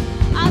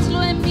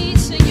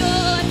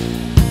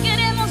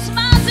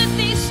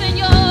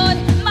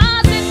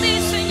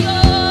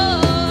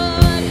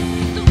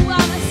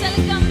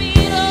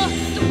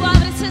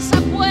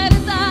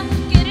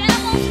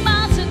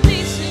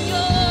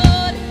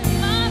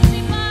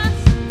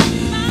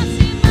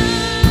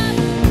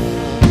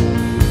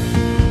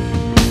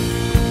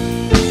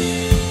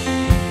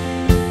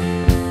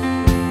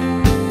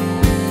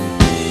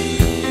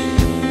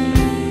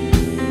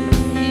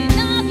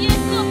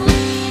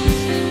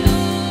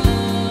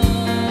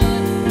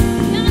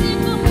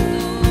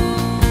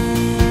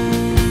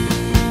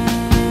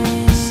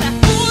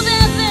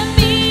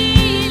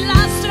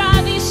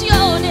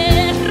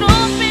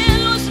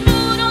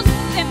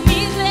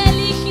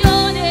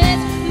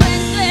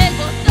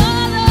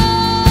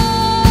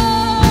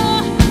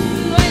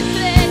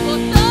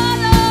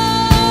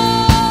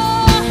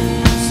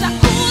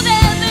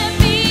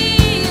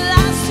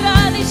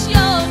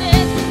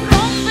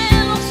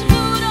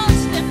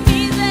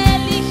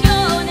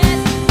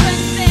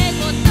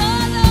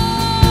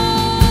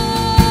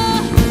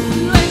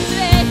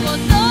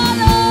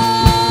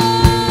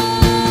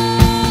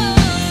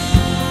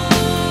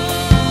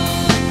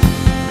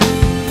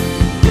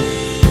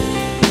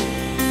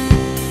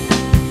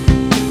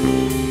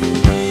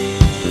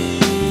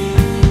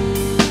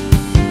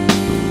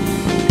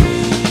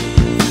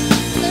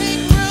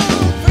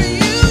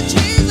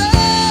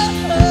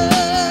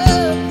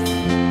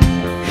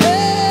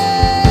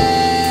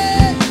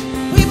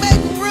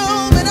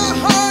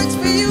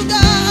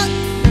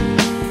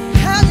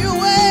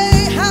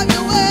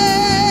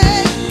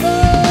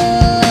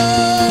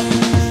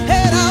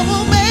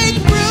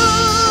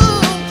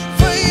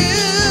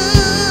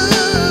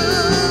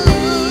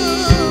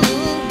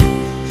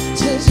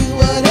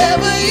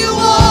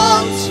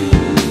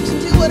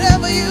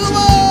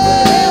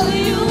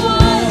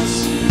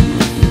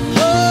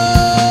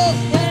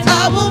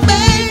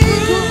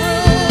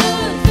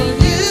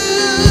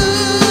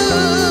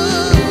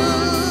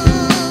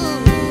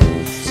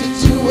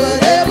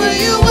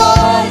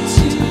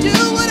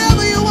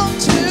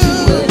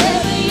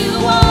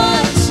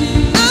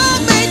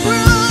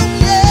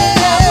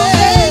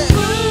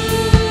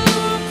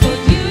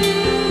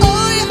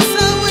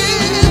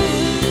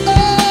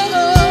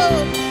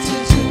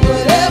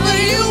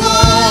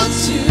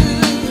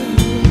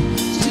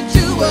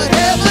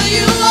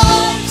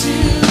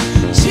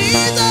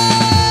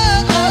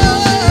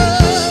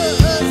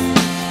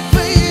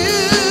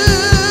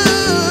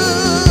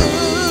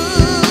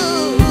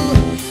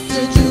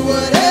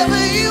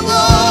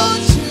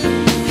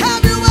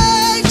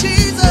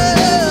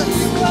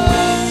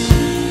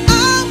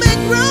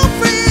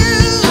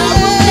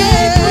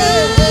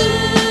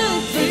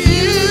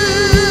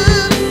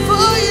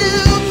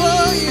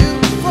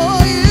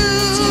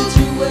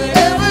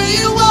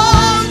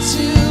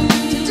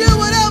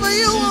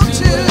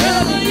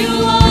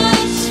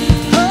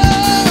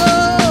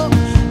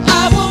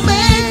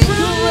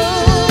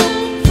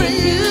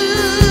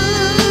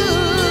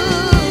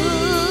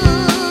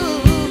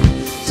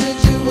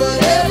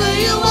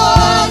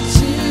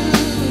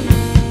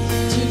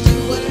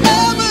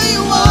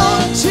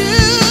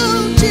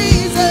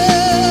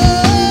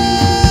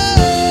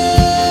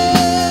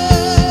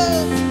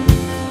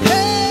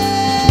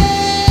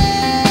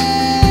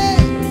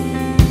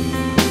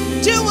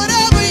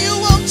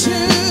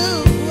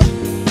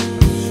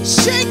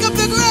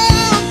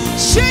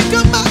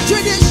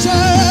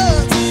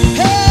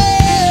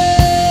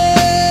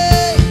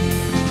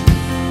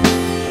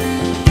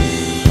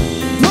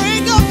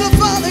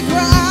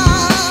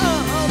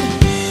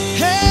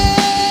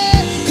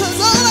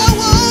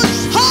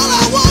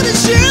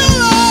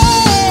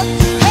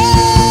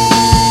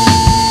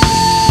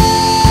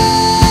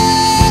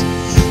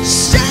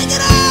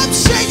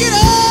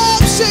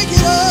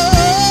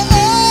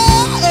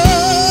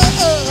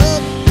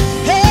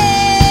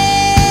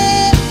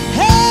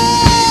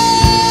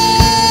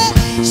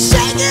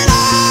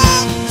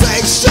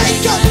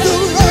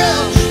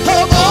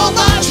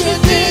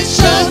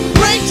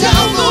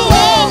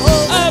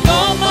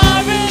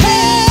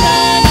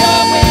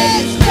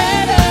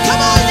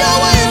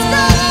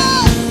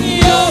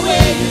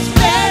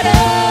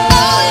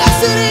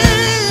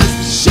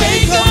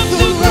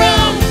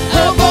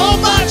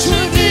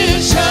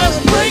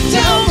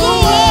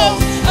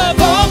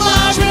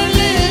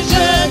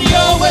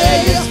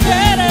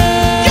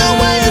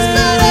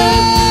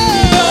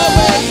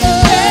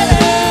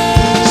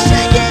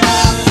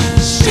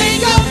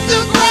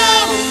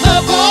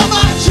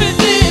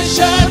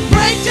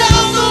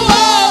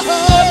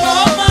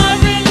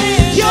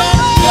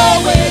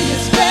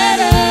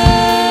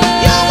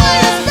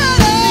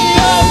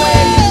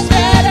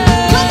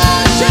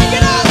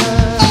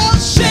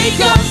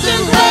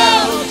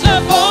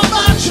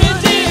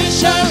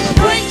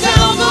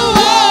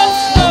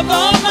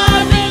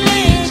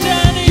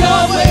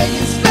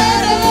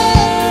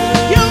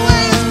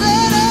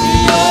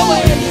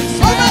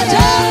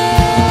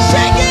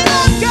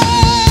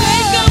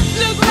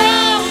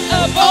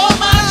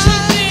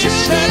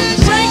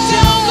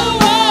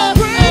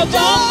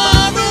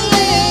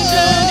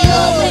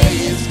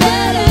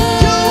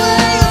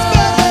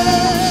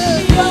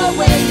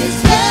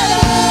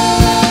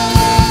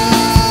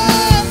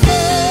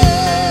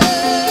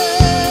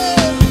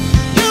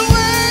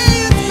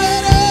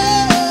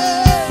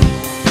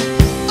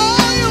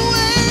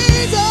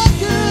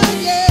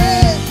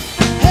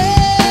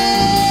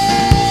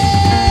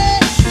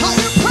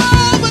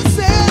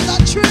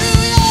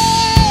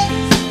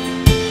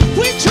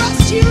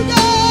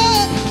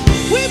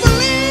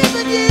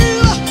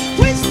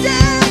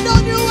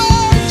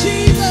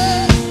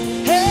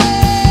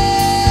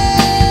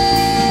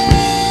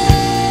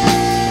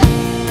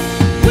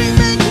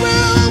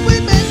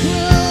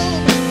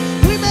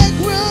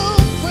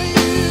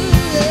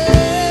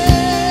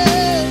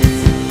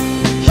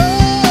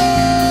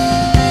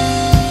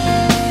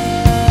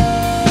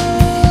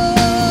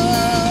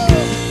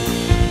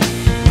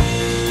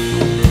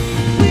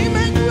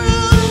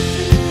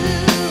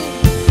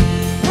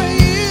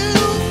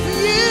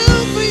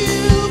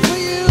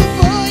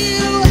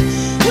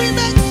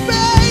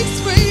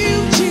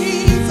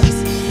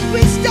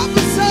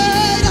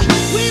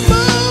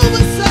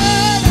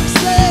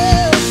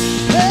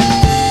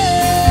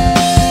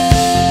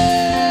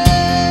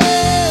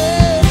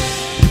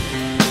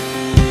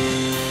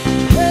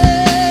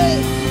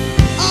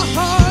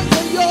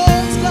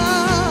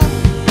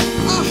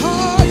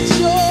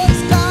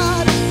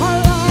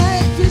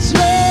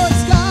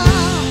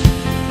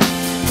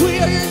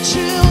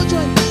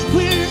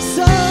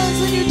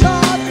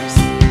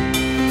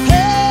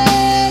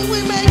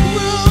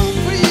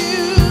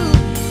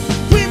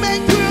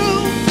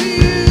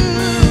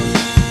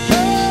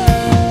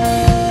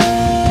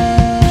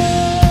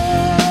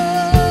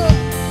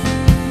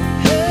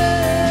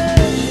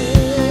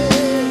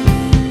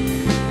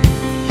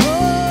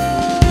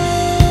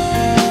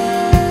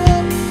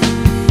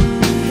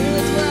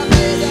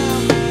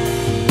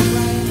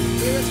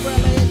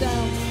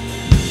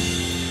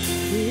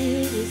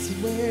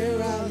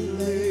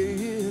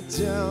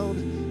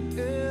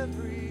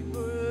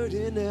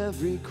in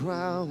every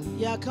crown.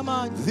 Yeah, come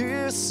on.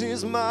 This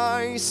is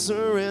my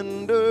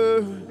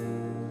surrender.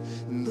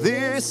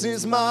 This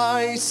is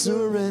my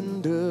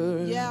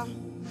surrender. Yeah.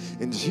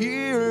 And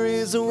here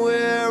is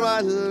where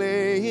I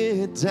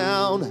lay it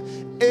down.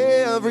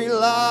 Every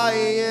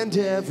lie and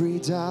every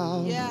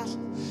doubt. Yeah.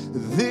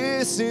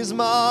 This is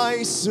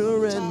my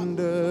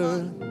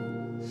surrender.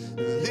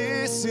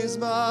 This is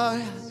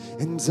my,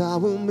 and I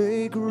will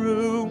make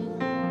room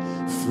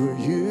for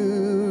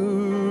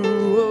you.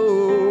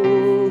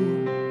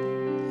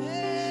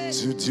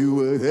 To do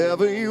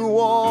whatever you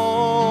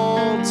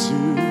want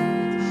to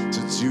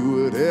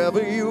do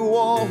whatever you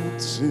want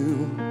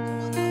to,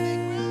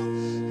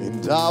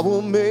 and I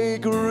will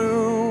make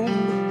room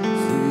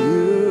for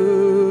you.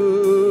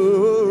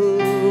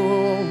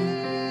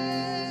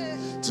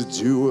 To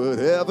do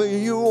whatever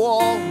you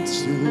want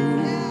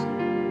to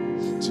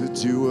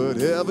do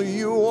whatever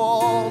you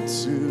want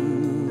to.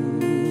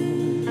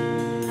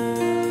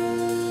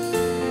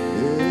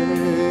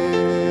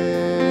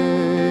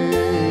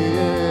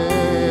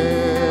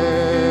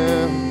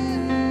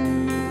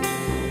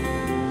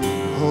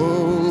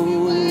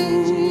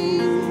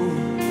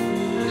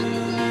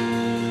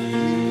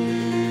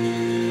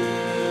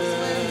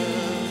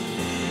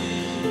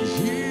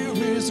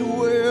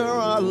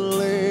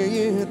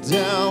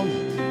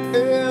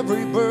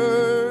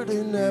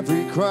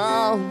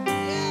 Crown.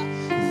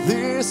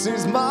 This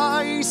is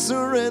my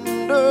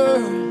surrender.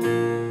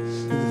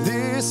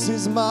 This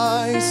is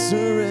my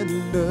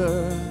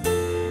surrender.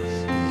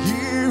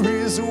 Here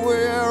is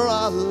where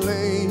I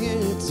lay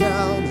it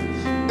down.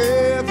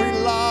 Every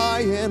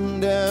lie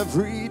and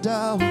every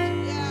doubt.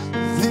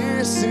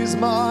 This is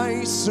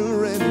my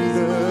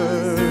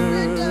surrender.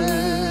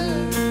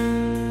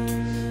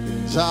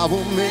 And I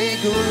will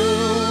make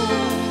room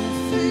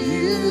for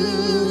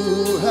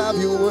you. Have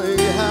your way,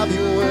 have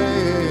your way.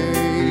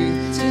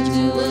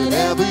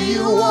 Whatever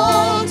you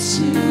want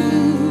to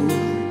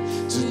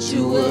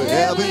do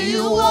whatever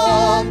you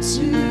want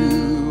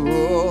to.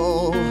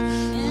 Oh,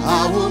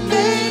 I will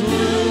make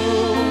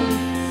room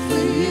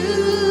for you.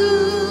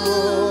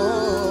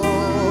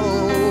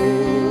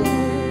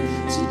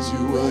 To do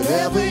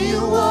whatever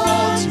you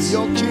want to.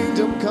 Your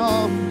kingdom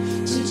come.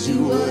 To do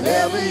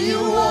whatever you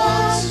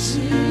want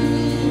to.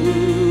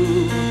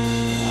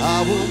 I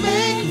will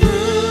make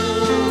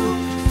room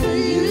for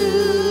you.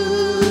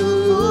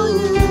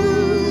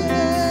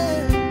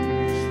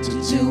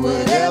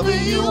 Whatever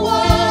you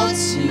want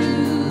to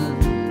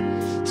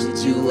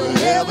do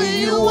whatever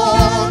you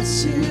want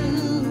to,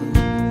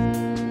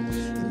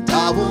 and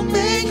I will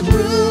make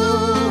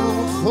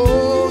room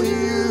for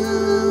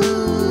you.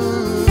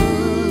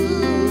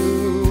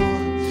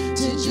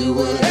 To do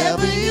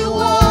whatever you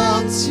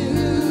want to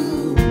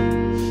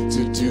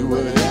do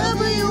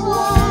whatever you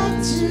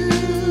want to.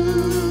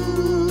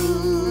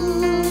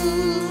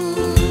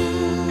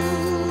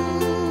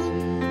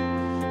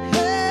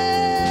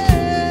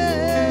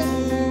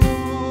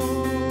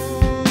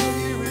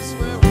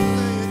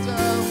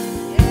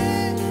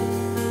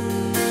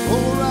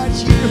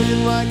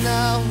 Right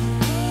now,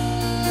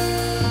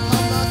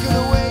 I'm not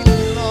gonna wait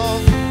any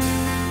long.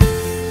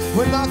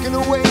 We're not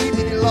gonna wait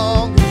any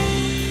long.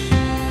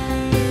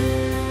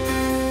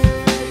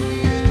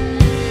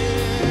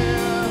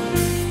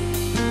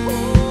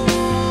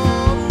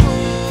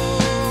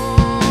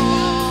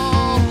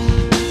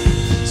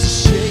 So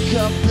shake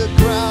up the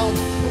ground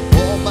of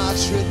all my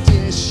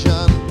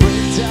tradition,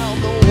 break down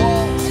the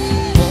walls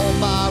of all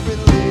my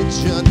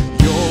religion.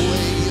 Your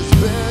way is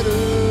better.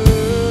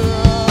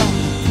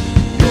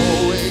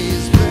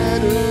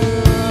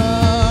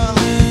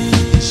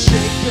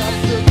 Shake up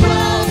the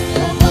ground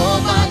of all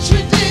my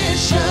tradition.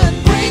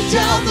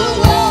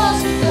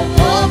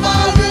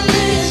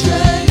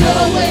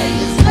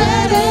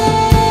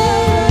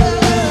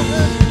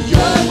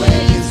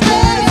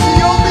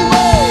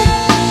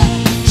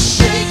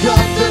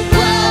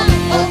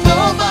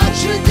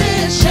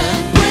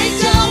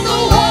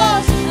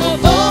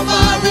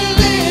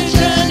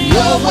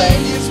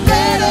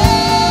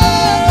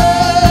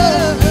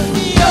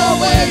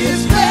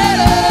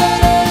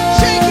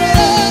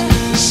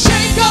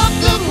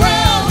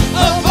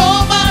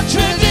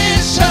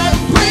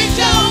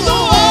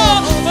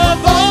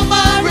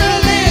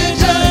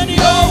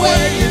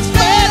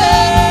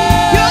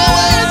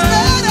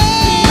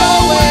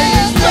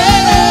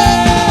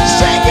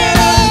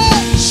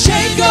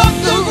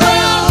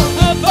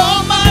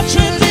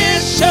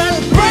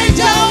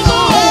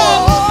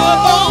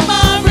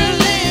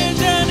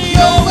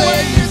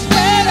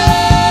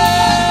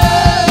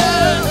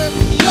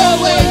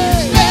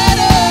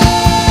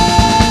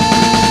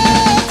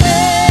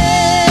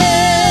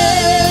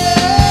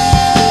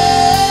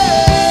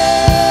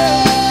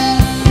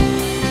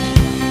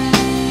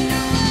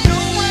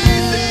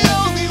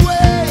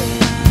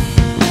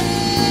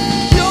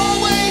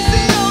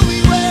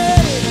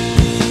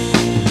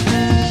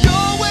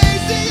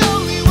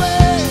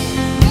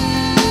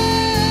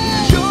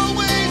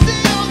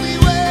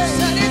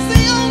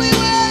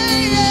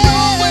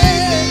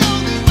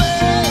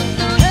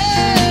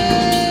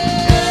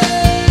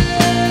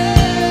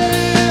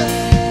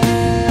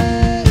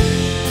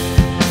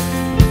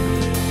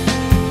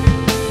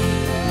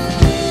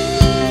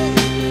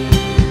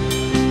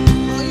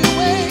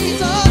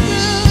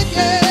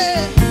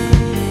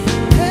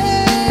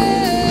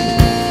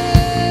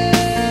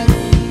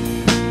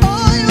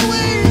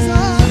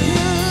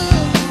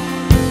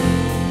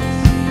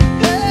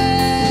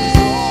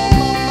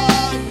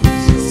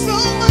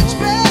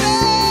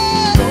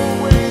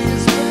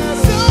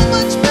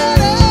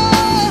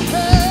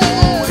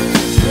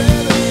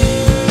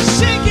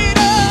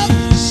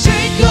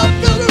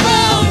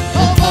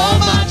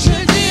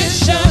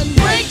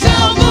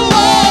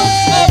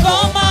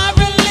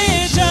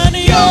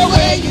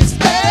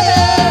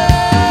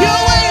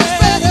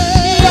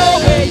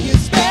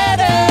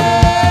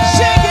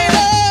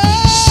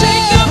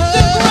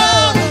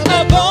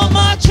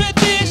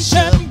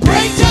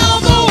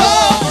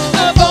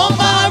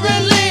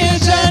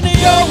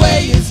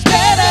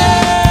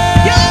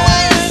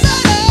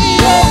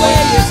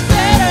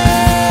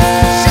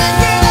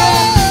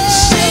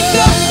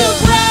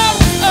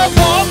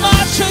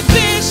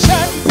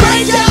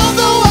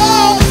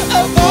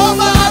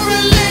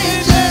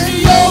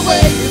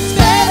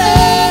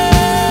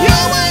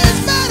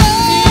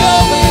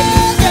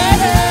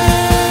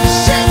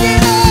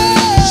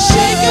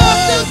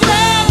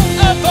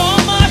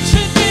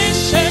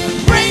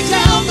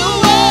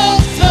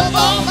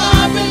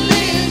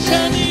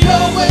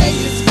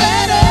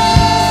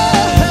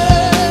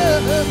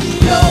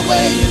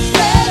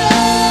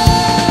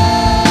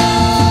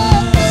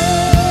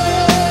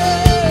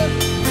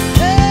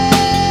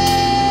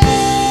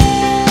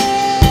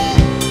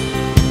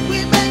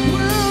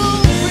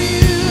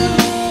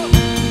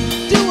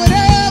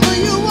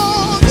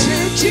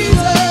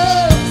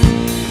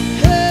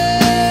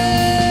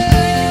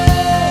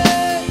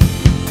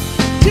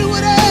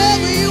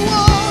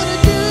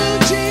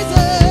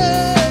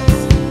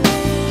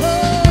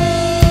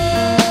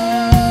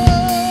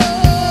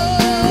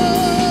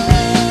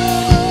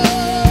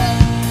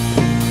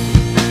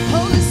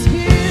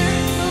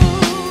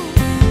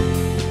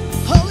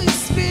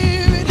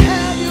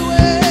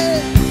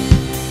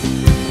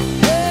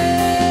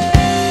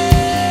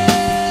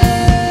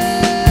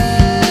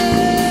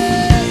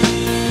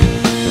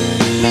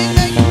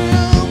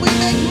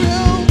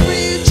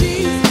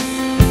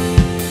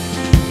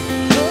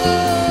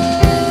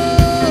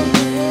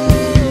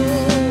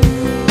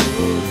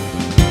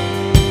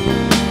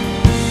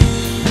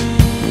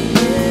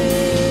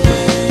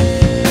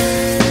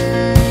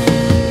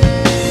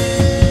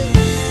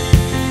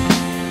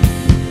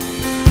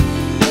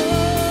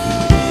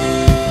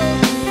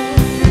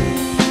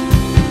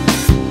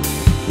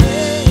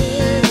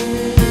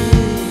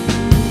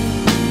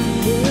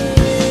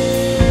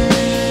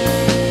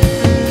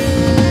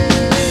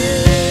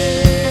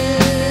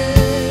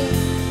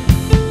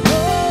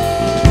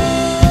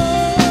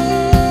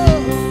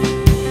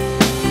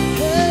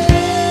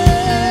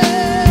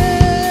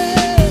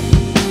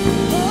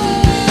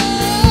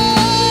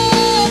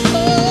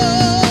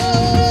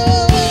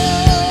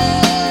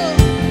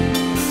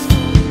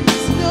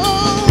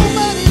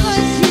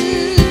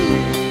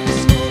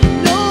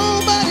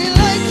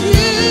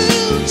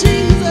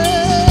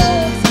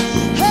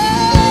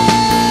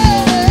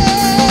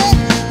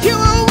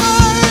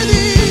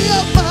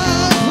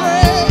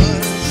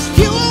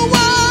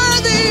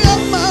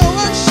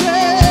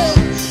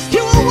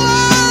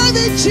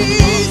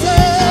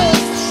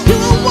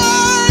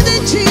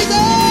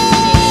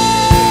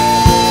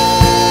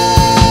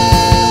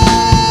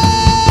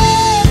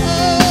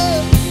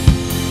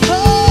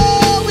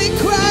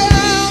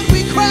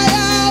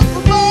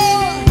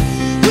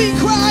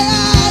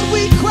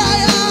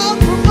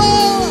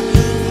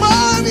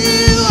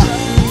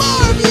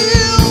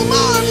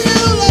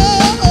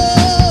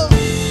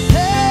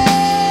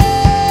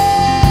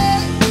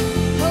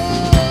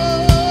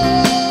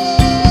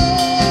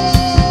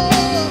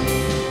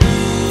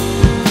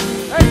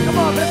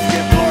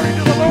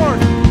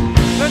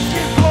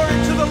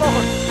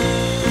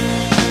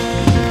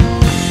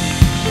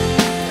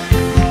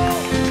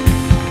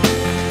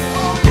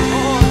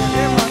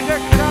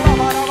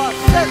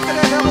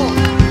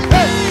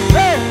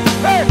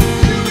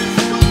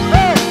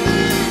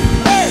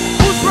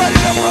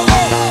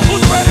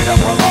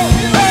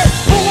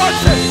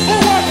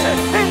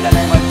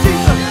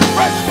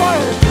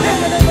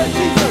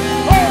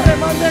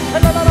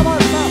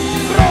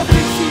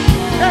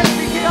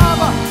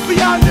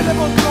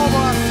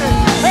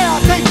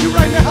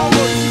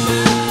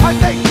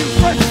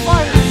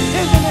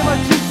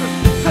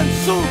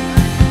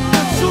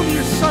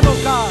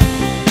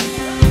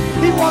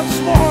 once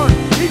more.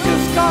 He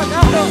just got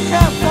out of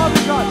camp,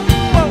 Father God.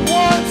 But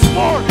once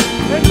more.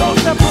 And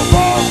those that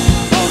provoke,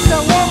 those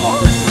that want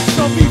more,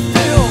 shall be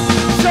filled.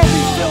 Shall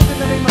be filled in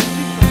the name of Jesus.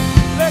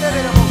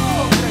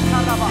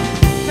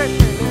 Thank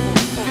you,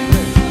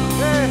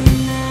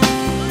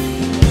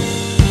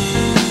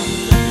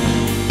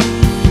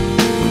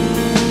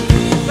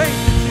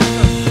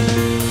 Jesus.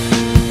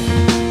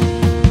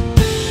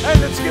 Hey,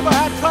 let's give a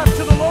hand clap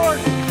to the Lord.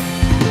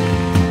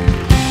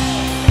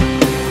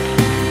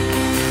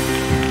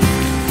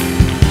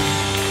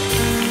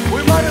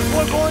 We might as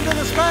well go into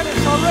the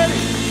Spanish already.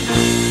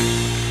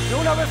 De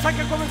una vez hay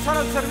que comenzar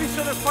el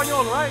servicio de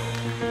español, right?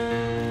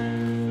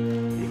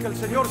 Y que el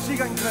Señor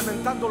siga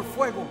incrementando el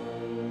fuego.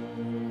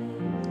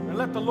 And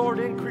let the Lord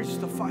increase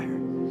the fire,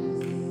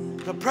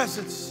 the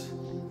presence,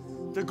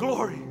 the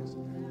glory.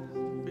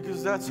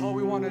 Because that's all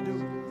we want to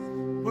do.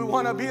 We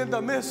want to be in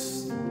the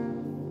midst.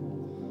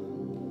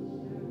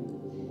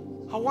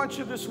 I want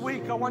you this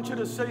week, I want you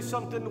to say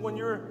something when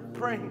you're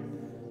praying.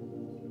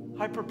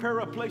 I prepare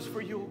a place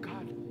for you,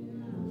 God.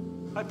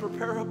 I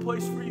prepare a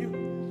place for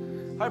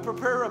you. I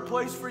prepare a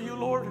place for you,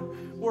 Lord,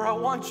 where I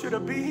want you to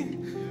be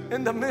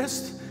in the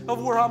midst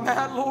of where I'm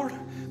at, Lord.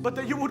 But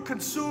that you would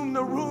consume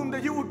the room,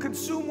 that you would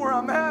consume where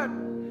I'm at.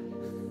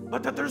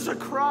 But that there's a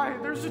cry,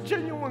 there's a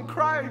genuine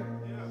cry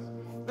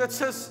that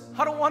says,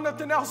 I don't want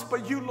nothing else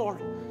but you, Lord.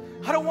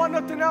 I don't want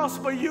nothing else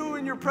but you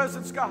in your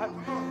presence, God.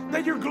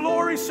 That your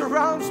glory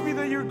surrounds me,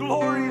 that your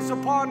glory is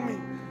upon me.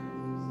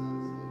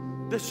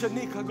 The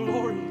Shanika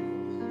glory.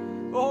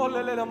 I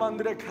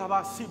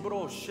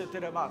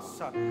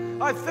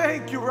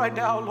thank you right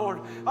now, Lord.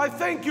 I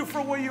thank you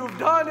for what you've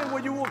done and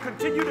what you will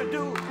continue to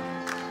do.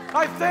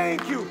 I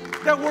thank you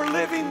that we're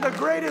living the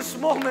greatest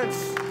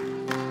moments.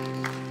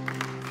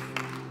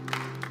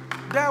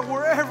 That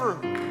wherever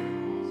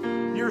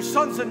your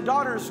sons and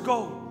daughters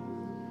go,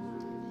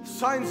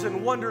 signs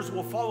and wonders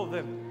will follow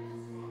them.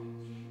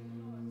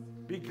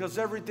 Because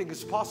everything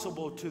is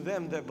possible to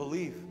them that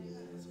believe.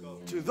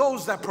 To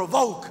those that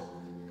provoke.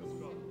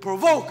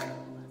 Provoke.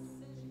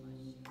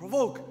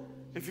 Provoke.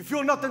 If you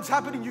feel nothing's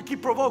happening, you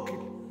keep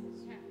provoking.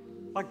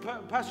 Like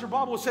Pastor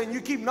Bob was saying,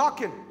 you keep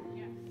knocking.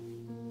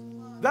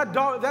 That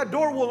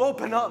door will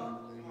open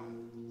up.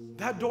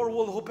 That door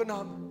will open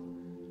up.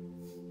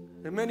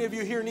 And many of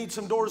you here need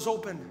some doors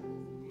open.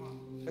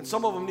 And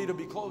some of them need to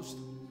be closed.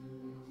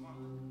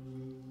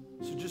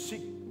 So just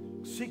seek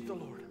the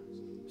Lord.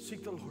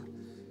 Seek the Lord.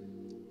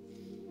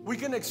 We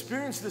can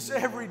experience this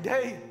every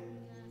day.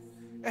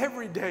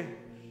 Every day.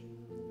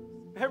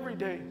 Every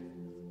day.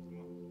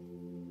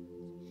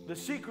 The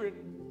secret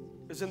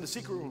is in the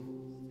secret room.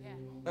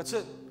 That's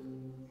it.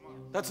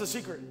 That's the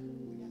secret.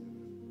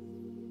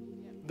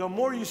 The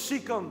more you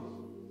seek Him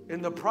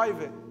in the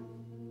private,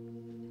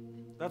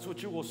 that's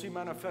what you will see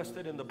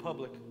manifested in the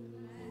public.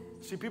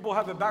 See, people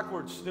have it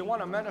backwards. They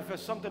want to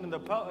manifest something in the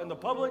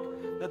public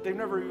that they've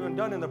never even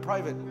done in the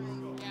private.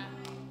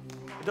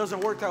 It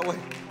doesn't work that way.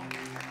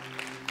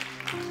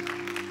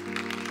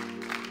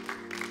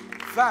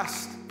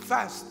 Fast,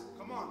 fast.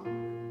 Come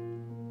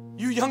on.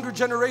 You younger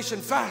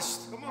generation,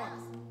 fast. Come on.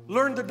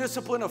 Learn the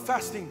discipline of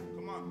fasting.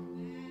 Come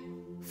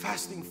on.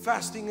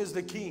 Fasting is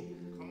the key.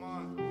 Come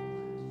on.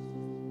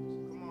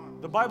 Come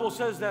on. The Bible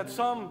says that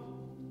some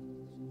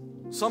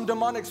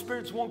demonic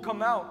spirits won't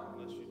come out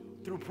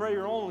through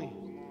prayer only,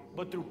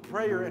 but through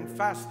prayer and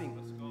fasting.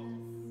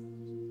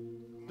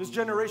 This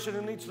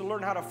generation needs to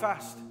learn how to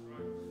fast.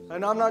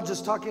 And I'm not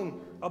just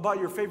talking about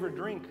your favorite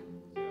drink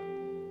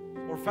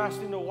or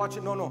fasting to watch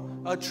it. No.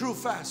 A true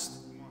fast.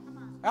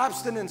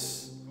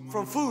 Abstinence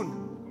from food.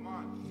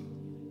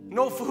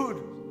 No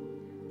food.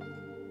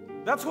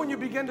 That's when you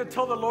begin to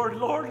tell the Lord,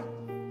 Lord,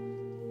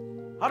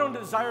 I don't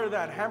desire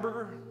that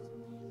hamburger.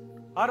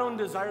 I don't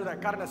desire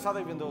that carne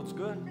asada even though it's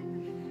good.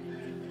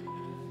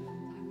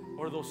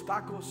 Or those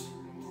tacos.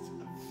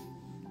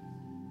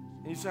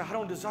 And you say, I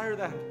don't desire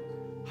that.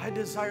 I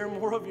desire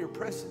more of your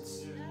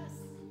presence.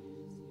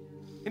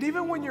 And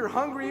even when you're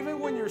hungry, even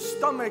when your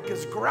stomach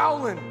is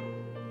growling,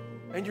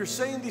 and you're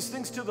saying these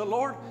things to the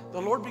Lord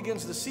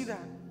begins to see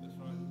that.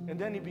 And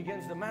then He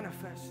begins to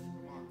manifest.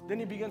 Then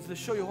He begins to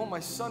show you, oh, my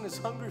son is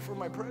hungry for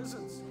my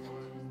presence.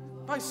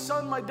 My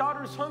son, my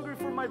daughter is hungry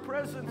for my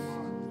presence.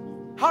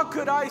 How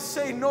could I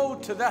say no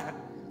to that?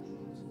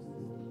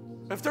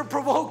 If they're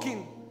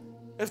provoking,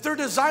 if they're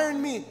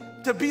desiring me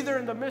to be there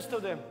in the midst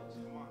of them,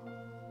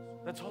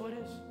 that's all it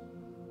is.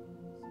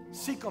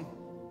 Seek Him.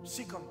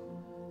 Seek Him.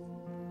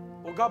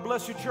 Well, God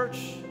bless you, church.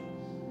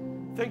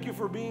 Thank you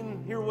for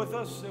being here with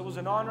us. It was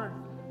an honor.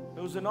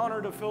 It was an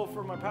honor to fill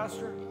for my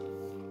pastor.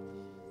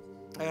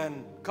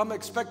 And come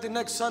expecting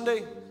next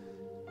Sunday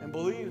and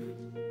believe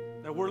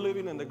that we're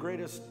living in the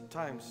greatest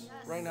times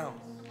right now.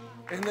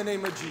 In the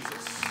name of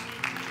Jesus.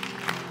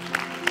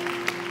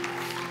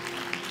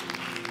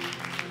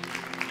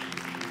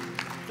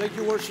 Thank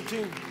you, worship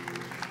team.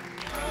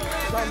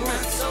 God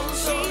bless. I'm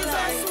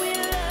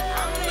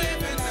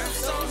living that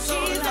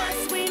Sozo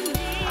life.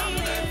 I'm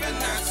living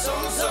that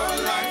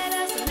Sozo life.